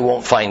definitely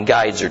won't find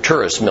guides or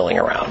tourists milling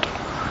around.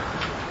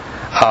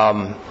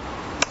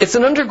 It's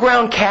an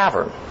underground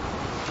cavern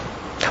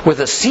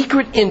with a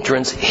secret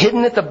entrance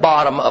hidden at the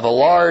bottom of a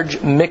large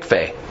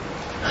mikveh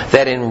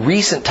that in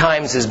recent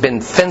times has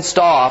been fenced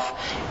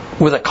off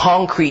with a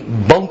concrete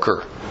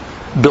bunker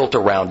built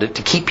around it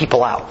to keep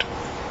people out.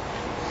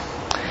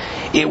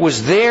 It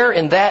was there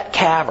in that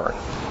cavern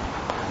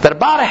that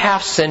about a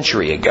half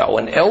century ago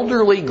an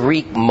elderly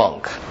Greek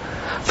monk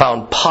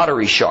found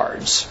pottery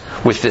shards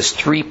with this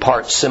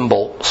 3-part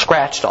symbol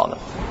scratched on them,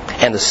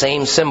 and the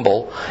same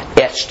symbol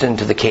etched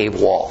into the cave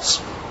walls.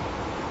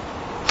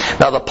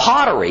 Now the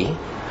pottery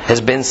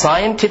has been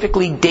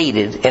scientifically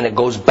dated, and it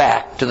goes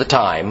back to the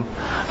time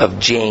of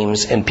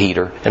James and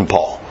Peter and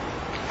Paul.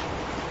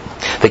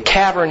 The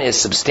cavern is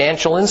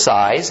substantial in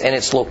size, and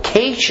its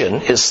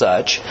location is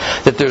such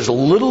that there's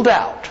little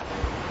doubt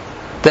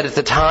that at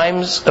the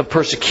times of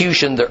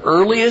persecution, the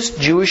earliest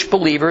Jewish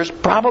believers,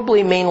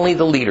 probably mainly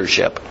the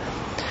leadership,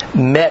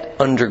 met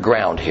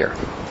underground here.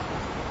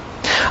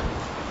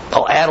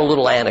 I'll add a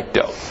little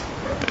anecdote.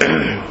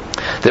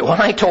 That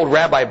when I told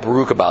Rabbi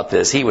Baruch about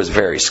this, he was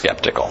very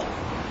skeptical.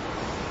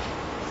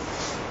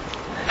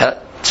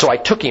 So I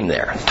took him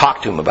there and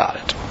talked to him about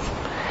it.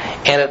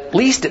 And at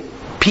least it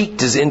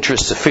piqued his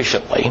interest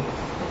sufficiently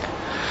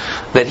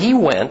that he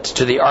went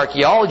to the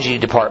archaeology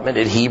department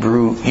at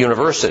Hebrew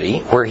University,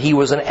 where he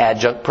was an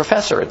adjunct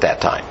professor at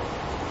that time.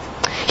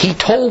 He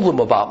told them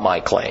about my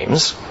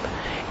claims.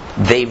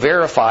 They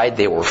verified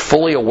they were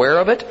fully aware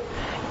of it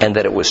and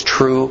that it was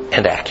true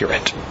and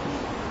accurate.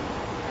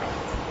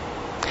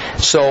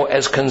 So,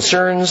 as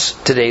concerns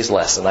today's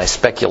lesson, I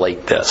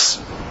speculate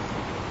this.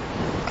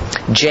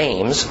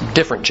 James,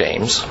 different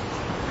James,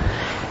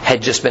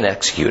 had just been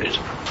executed.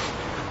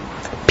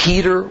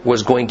 Peter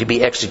was going to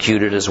be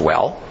executed as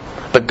well,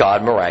 but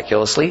God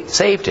miraculously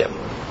saved him.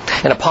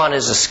 And upon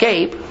his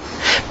escape,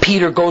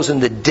 Peter goes in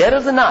the dead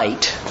of the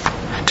night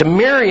to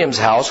Miriam's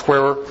house,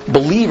 where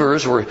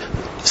believers were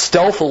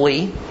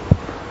stealthily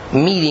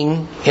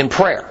meeting in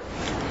prayer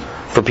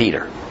for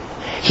Peter.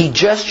 He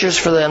gestures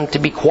for them to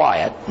be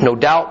quiet, no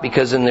doubt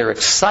because in their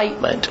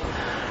excitement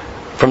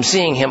from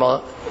seeing him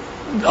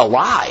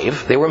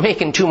alive, they were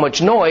making too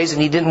much noise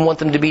and he didn't want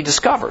them to be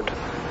discovered.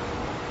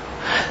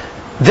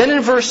 Then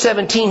in verse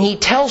 17, he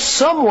tells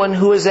someone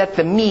who is at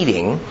the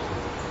meeting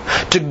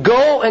to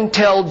go and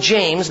tell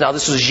James, now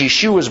this was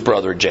Yeshua's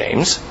brother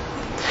James,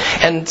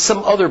 and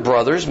some other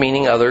brothers,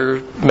 meaning other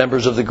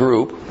members of the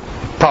group,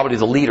 probably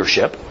the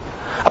leadership,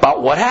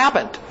 about what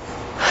happened.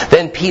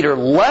 Then Peter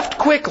left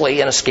quickly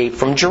and escaped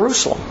from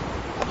Jerusalem.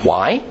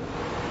 Why?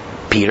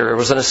 Peter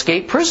was an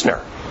escaped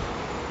prisoner.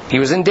 He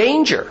was in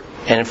danger.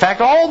 And in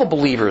fact, all the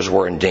believers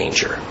were in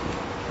danger.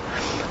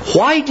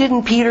 Why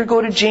didn't Peter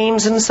go to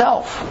James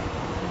himself?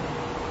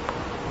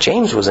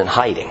 James was in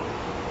hiding.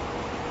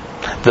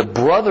 The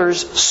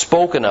brothers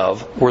spoken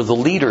of were the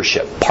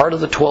leadership, part of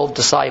the 12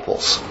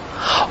 disciples.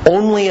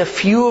 Only a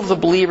few of the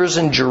believers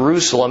in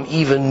Jerusalem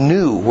even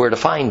knew where to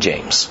find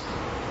James.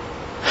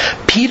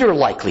 Peter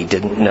likely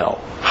didn't know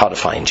how to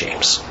find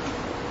James.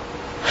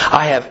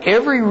 I have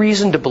every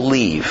reason to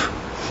believe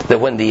that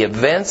when the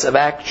events of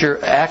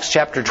Acts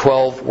chapter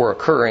 12 were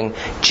occurring,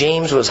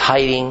 James was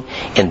hiding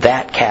in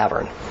that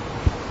cavern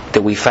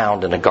that we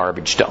found in a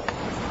garbage dump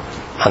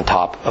on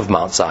top of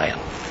Mount Zion.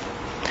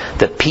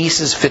 The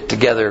pieces fit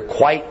together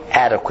quite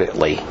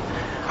adequately,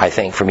 I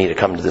think, for me to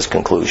come to this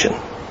conclusion.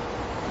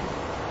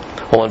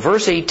 Well, in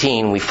verse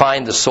 18, we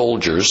find the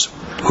soldiers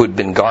who had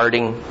been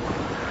guarding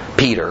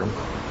Peter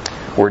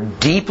were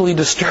deeply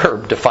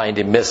disturbed to find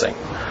him missing.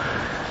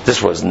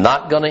 This was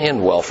not going to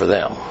end well for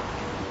them.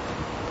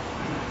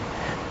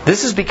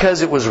 This is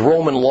because it was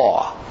Roman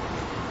law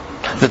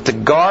that the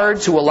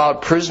guards who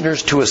allowed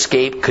prisoners to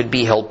escape could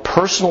be held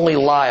personally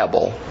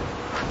liable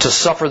to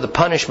suffer the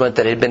punishment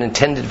that had been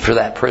intended for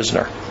that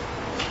prisoner.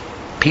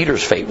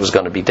 Peter's fate was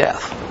going to be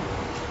death.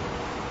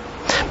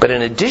 But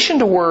in addition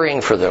to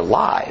worrying for their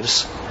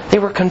lives, they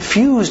were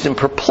confused and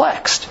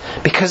perplexed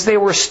because they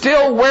were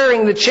still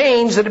wearing the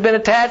chains that had been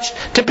attached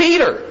to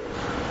Peter.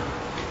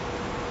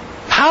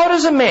 How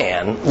does a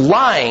man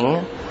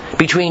lying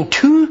between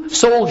two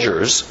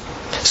soldiers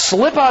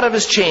slip out of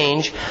his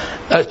chains,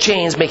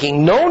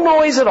 making no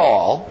noise at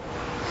all,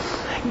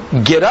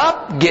 get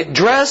up, get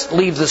dressed,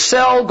 leave the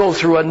cell, go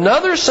through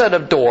another set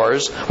of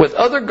doors with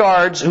other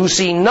guards who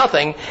see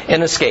nothing,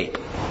 and escape?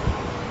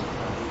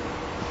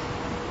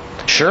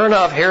 Sure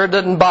enough, Herod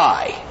doesn't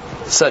buy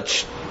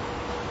such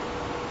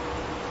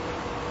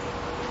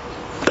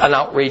an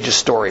outrageous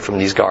story from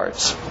these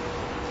guards.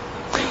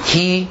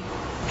 He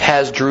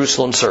has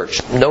Jerusalem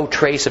searched. No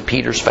trace of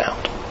Peter's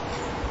found.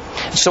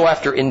 So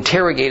after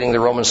interrogating the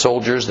Roman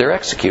soldiers, they're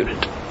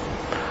executed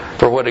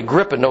for what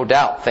Agrippa no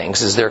doubt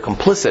thinks is their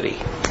complicity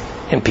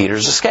in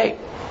Peter's escape.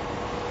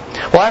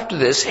 Well, after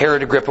this,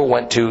 Herod Agrippa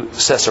went to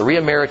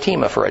Caesarea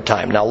Maritima for a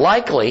time. Now,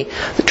 likely,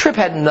 the trip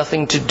had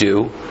nothing to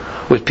do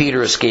with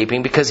Peter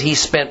escaping because he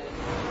spent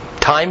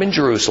time in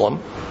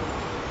Jerusalem.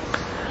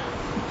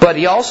 But But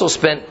he also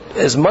spent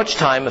as much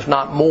time, if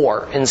not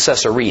more, in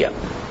Caesarea,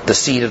 the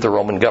seat of the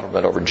Roman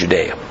government over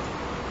Judea.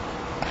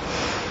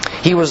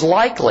 He was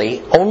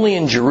likely only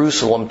in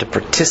Jerusalem to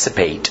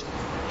participate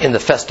in the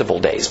festival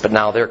days, but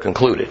now they're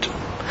concluded.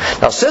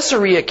 Now,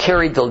 Caesarea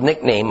carried the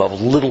nickname of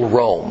Little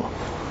Rome,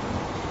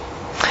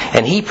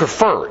 and he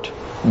preferred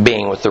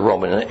being with the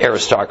Roman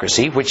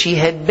aristocracy, which he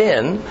had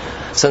been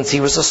since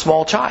he was a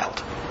small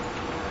child.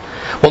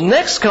 Well,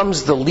 next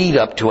comes the lead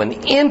up to an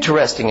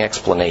interesting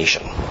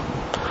explanation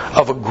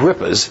of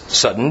Agrippa's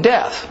sudden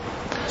death.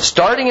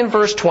 Starting in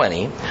verse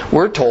 20,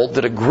 we're told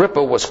that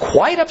Agrippa was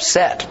quite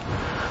upset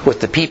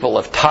with the people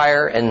of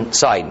Tyre and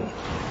Sidon.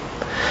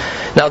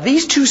 Now,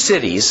 these two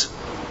cities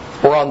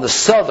were on the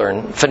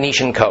southern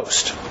Phoenician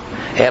coast.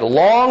 They had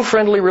long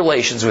friendly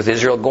relations with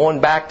Israel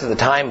going back to the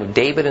time of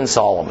David and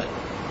Solomon.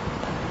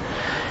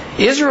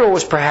 Israel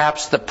was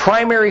perhaps the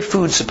primary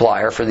food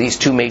supplier for these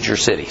two major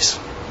cities.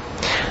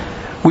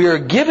 We are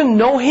given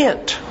no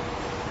hint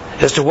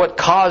as to what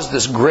caused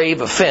this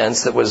grave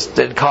offense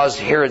that caused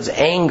Herod's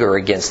anger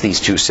against these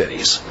two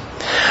cities.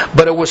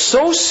 But it was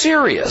so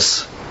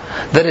serious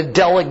that a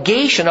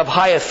delegation of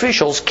high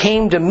officials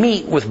came to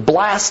meet with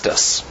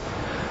Blastus,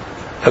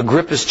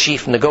 Agrippa's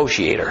chief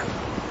negotiator.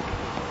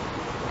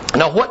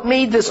 Now, what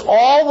made this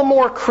all the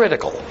more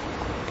critical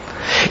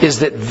is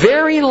that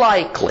very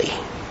likely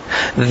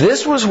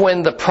this was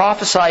when the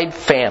prophesied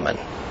famine,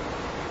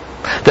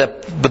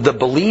 the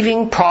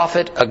believing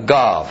prophet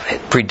Agave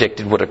had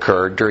predicted would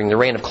occur during the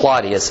reign of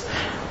Claudius,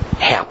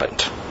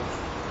 happened.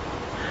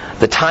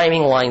 The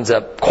timing lines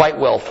up quite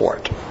well for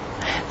it.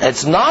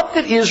 It's not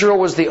that Israel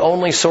was the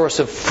only source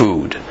of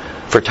food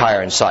for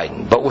Tyre and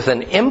Sidon, but with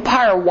an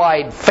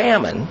empire-wide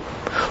famine,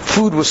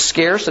 food was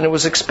scarce and it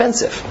was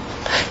expensive.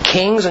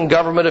 Kings and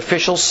government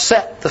officials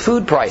set the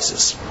food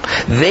prices.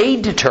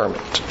 They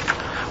determined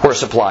where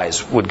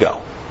supplies would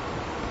go.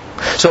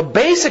 So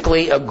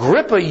basically,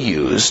 Agrippa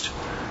used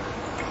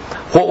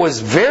what was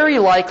very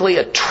likely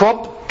a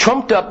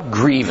trumped-up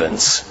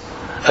grievance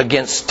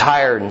against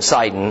Tyre and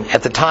Sidon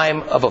at the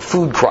time of a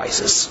food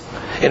crisis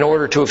in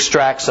order to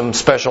extract some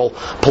special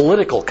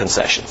political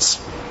concessions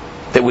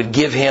that would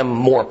give him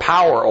more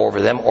power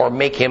over them or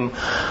make him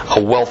a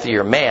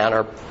wealthier man,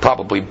 or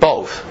probably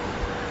both.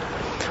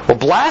 Well,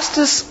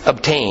 Blastus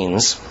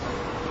obtains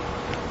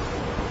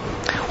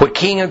what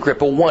King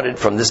Agrippa wanted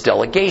from this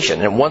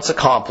delegation, and once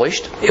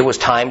accomplished, it was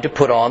time to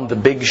put on the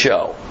big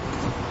show.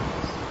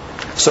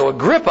 So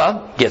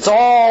Agrippa gets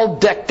all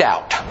decked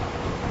out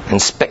in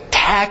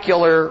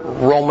spectacular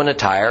Roman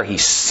attire. He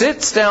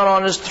sits down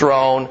on his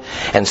throne,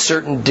 and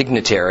certain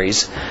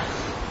dignitaries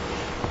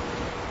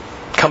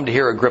come to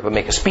hear Agrippa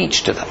make a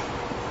speech to them.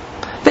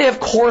 They, of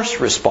course,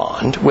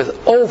 respond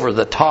with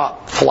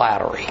over-the-top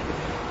flattery,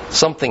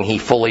 something he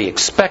fully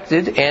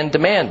expected and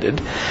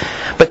demanded.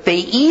 But they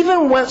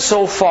even went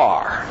so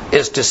far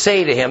as to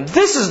say to him,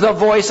 "This is the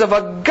voice of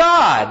a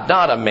god,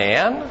 not a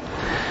man."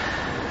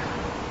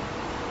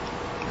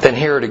 Then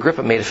Herod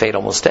Agrippa made a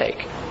fatal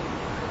mistake.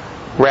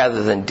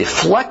 Rather than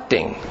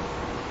deflecting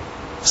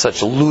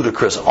such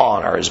ludicrous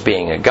honor as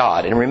being a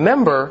god. And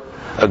remember,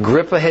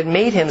 Agrippa had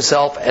made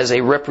himself as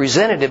a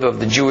representative of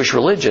the Jewish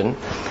religion.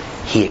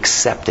 He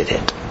accepted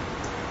it.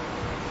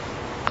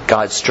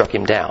 God struck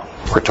him down.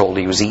 We're told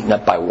he was eaten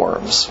up by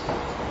worms.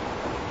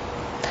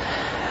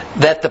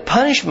 That the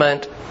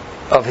punishment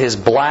of his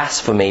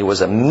blasphemy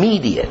was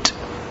immediate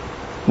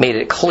made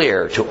it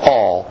clear to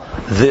all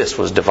this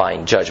was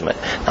divine judgment.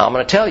 Now I'm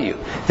going to tell you,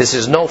 this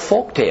is no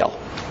folk tale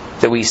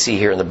that we see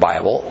here in the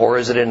Bible, or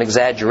is it an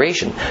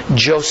exaggeration?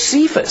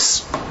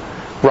 Josephus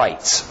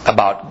writes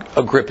about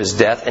Agrippa's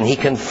death, and he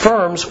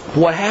confirms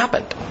what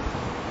happened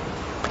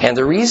and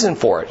the reason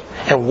for it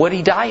and what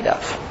he died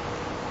of.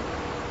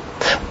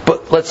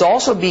 But let's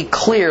also be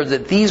clear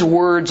that these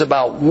words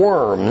about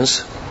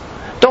worms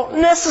don't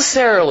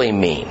necessarily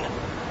mean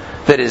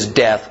that his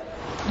death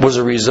was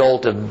a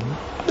result of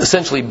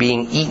essentially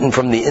being eaten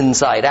from the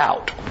inside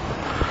out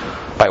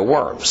by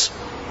worms.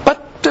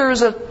 But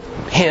there's a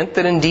hint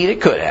that indeed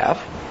it could have.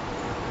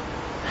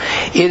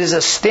 It is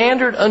a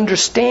standard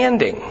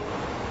understanding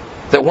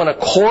that when a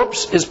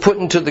corpse is put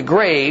into the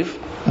grave,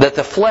 that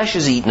the flesh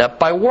is eaten up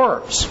by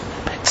worms.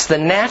 It's the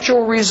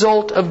natural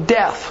result of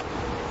death,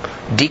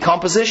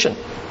 decomposition.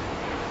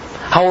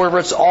 However,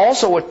 it's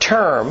also a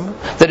term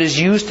that is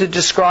used to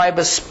describe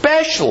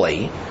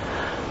especially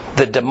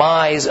the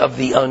demise of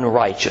the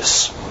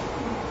unrighteous.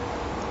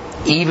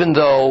 Even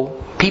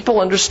though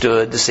people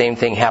understood the same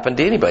thing happened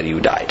to anybody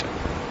who died.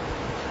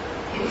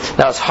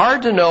 Now, it's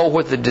hard to know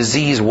what the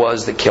disease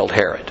was that killed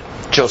Herod.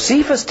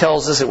 Josephus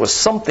tells us it was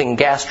something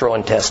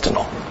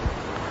gastrointestinal.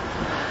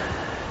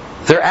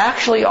 There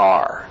actually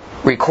are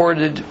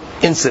recorded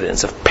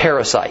incidents of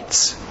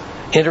parasites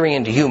entering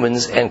into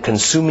humans and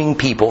consuming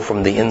people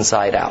from the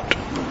inside out.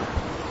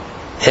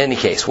 In any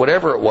case,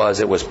 whatever it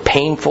was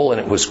painful and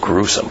it was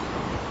gruesome.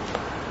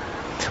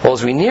 Well,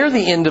 as we near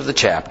the end of the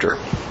chapter,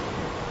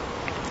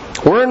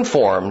 we're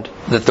informed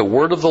that the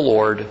word of the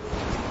Lord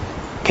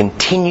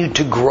continued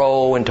to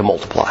grow and to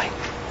multiply.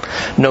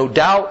 No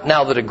doubt,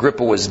 now that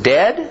Agrippa was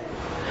dead,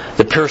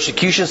 The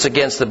persecutions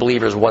against the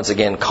believers once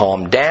again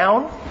calmed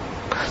down,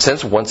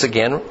 since once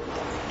again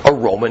a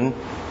Roman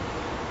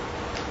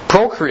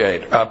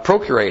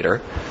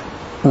procurator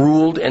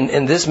ruled,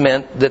 and this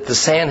meant that the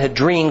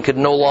Sanhedrin could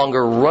no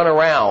longer run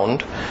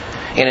around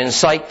and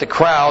incite the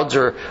crowds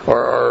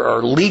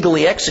or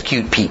legally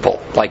execute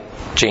people like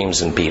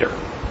James and Peter.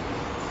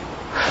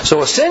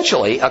 So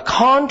essentially, a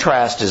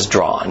contrast is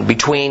drawn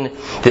between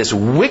this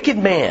wicked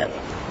man,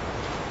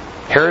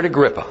 Herod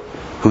Agrippa,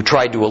 who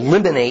tried to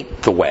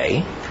eliminate the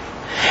way,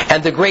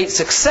 and the great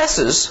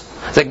successes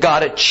that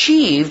God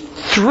achieved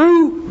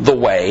through the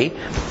way,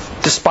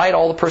 despite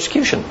all the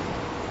persecution.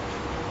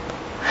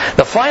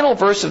 The final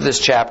verse of this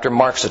chapter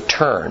marks a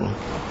turn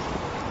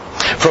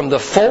from the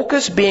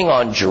focus being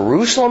on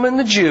Jerusalem and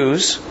the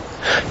Jews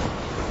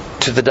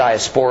to the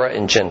diaspora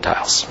and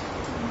Gentiles.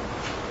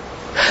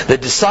 The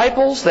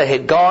disciples that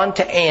had gone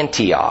to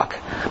Antioch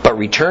but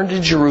returned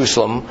to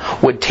Jerusalem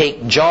would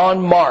take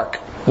John Mark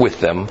with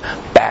them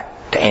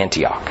back to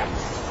Antioch.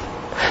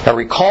 Now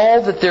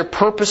recall that their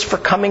purpose for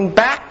coming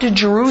back to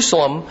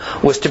Jerusalem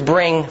was to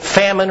bring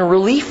famine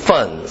relief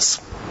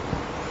funds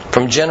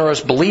from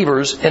generous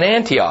believers in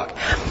Antioch.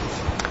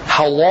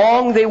 How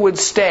long they would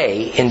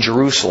stay in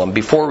Jerusalem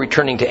before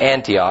returning to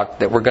Antioch,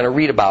 that we're going to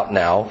read about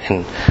now,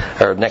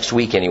 or next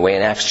week anyway,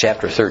 in Acts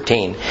chapter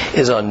 13,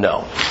 is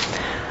unknown.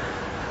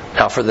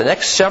 Now for the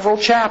next several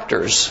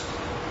chapters,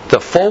 the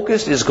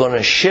focus is going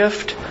to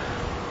shift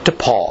to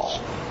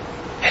Paul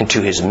and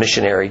to his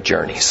missionary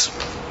journeys.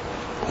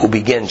 We'll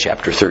begin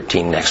chapter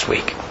 13 next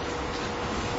week.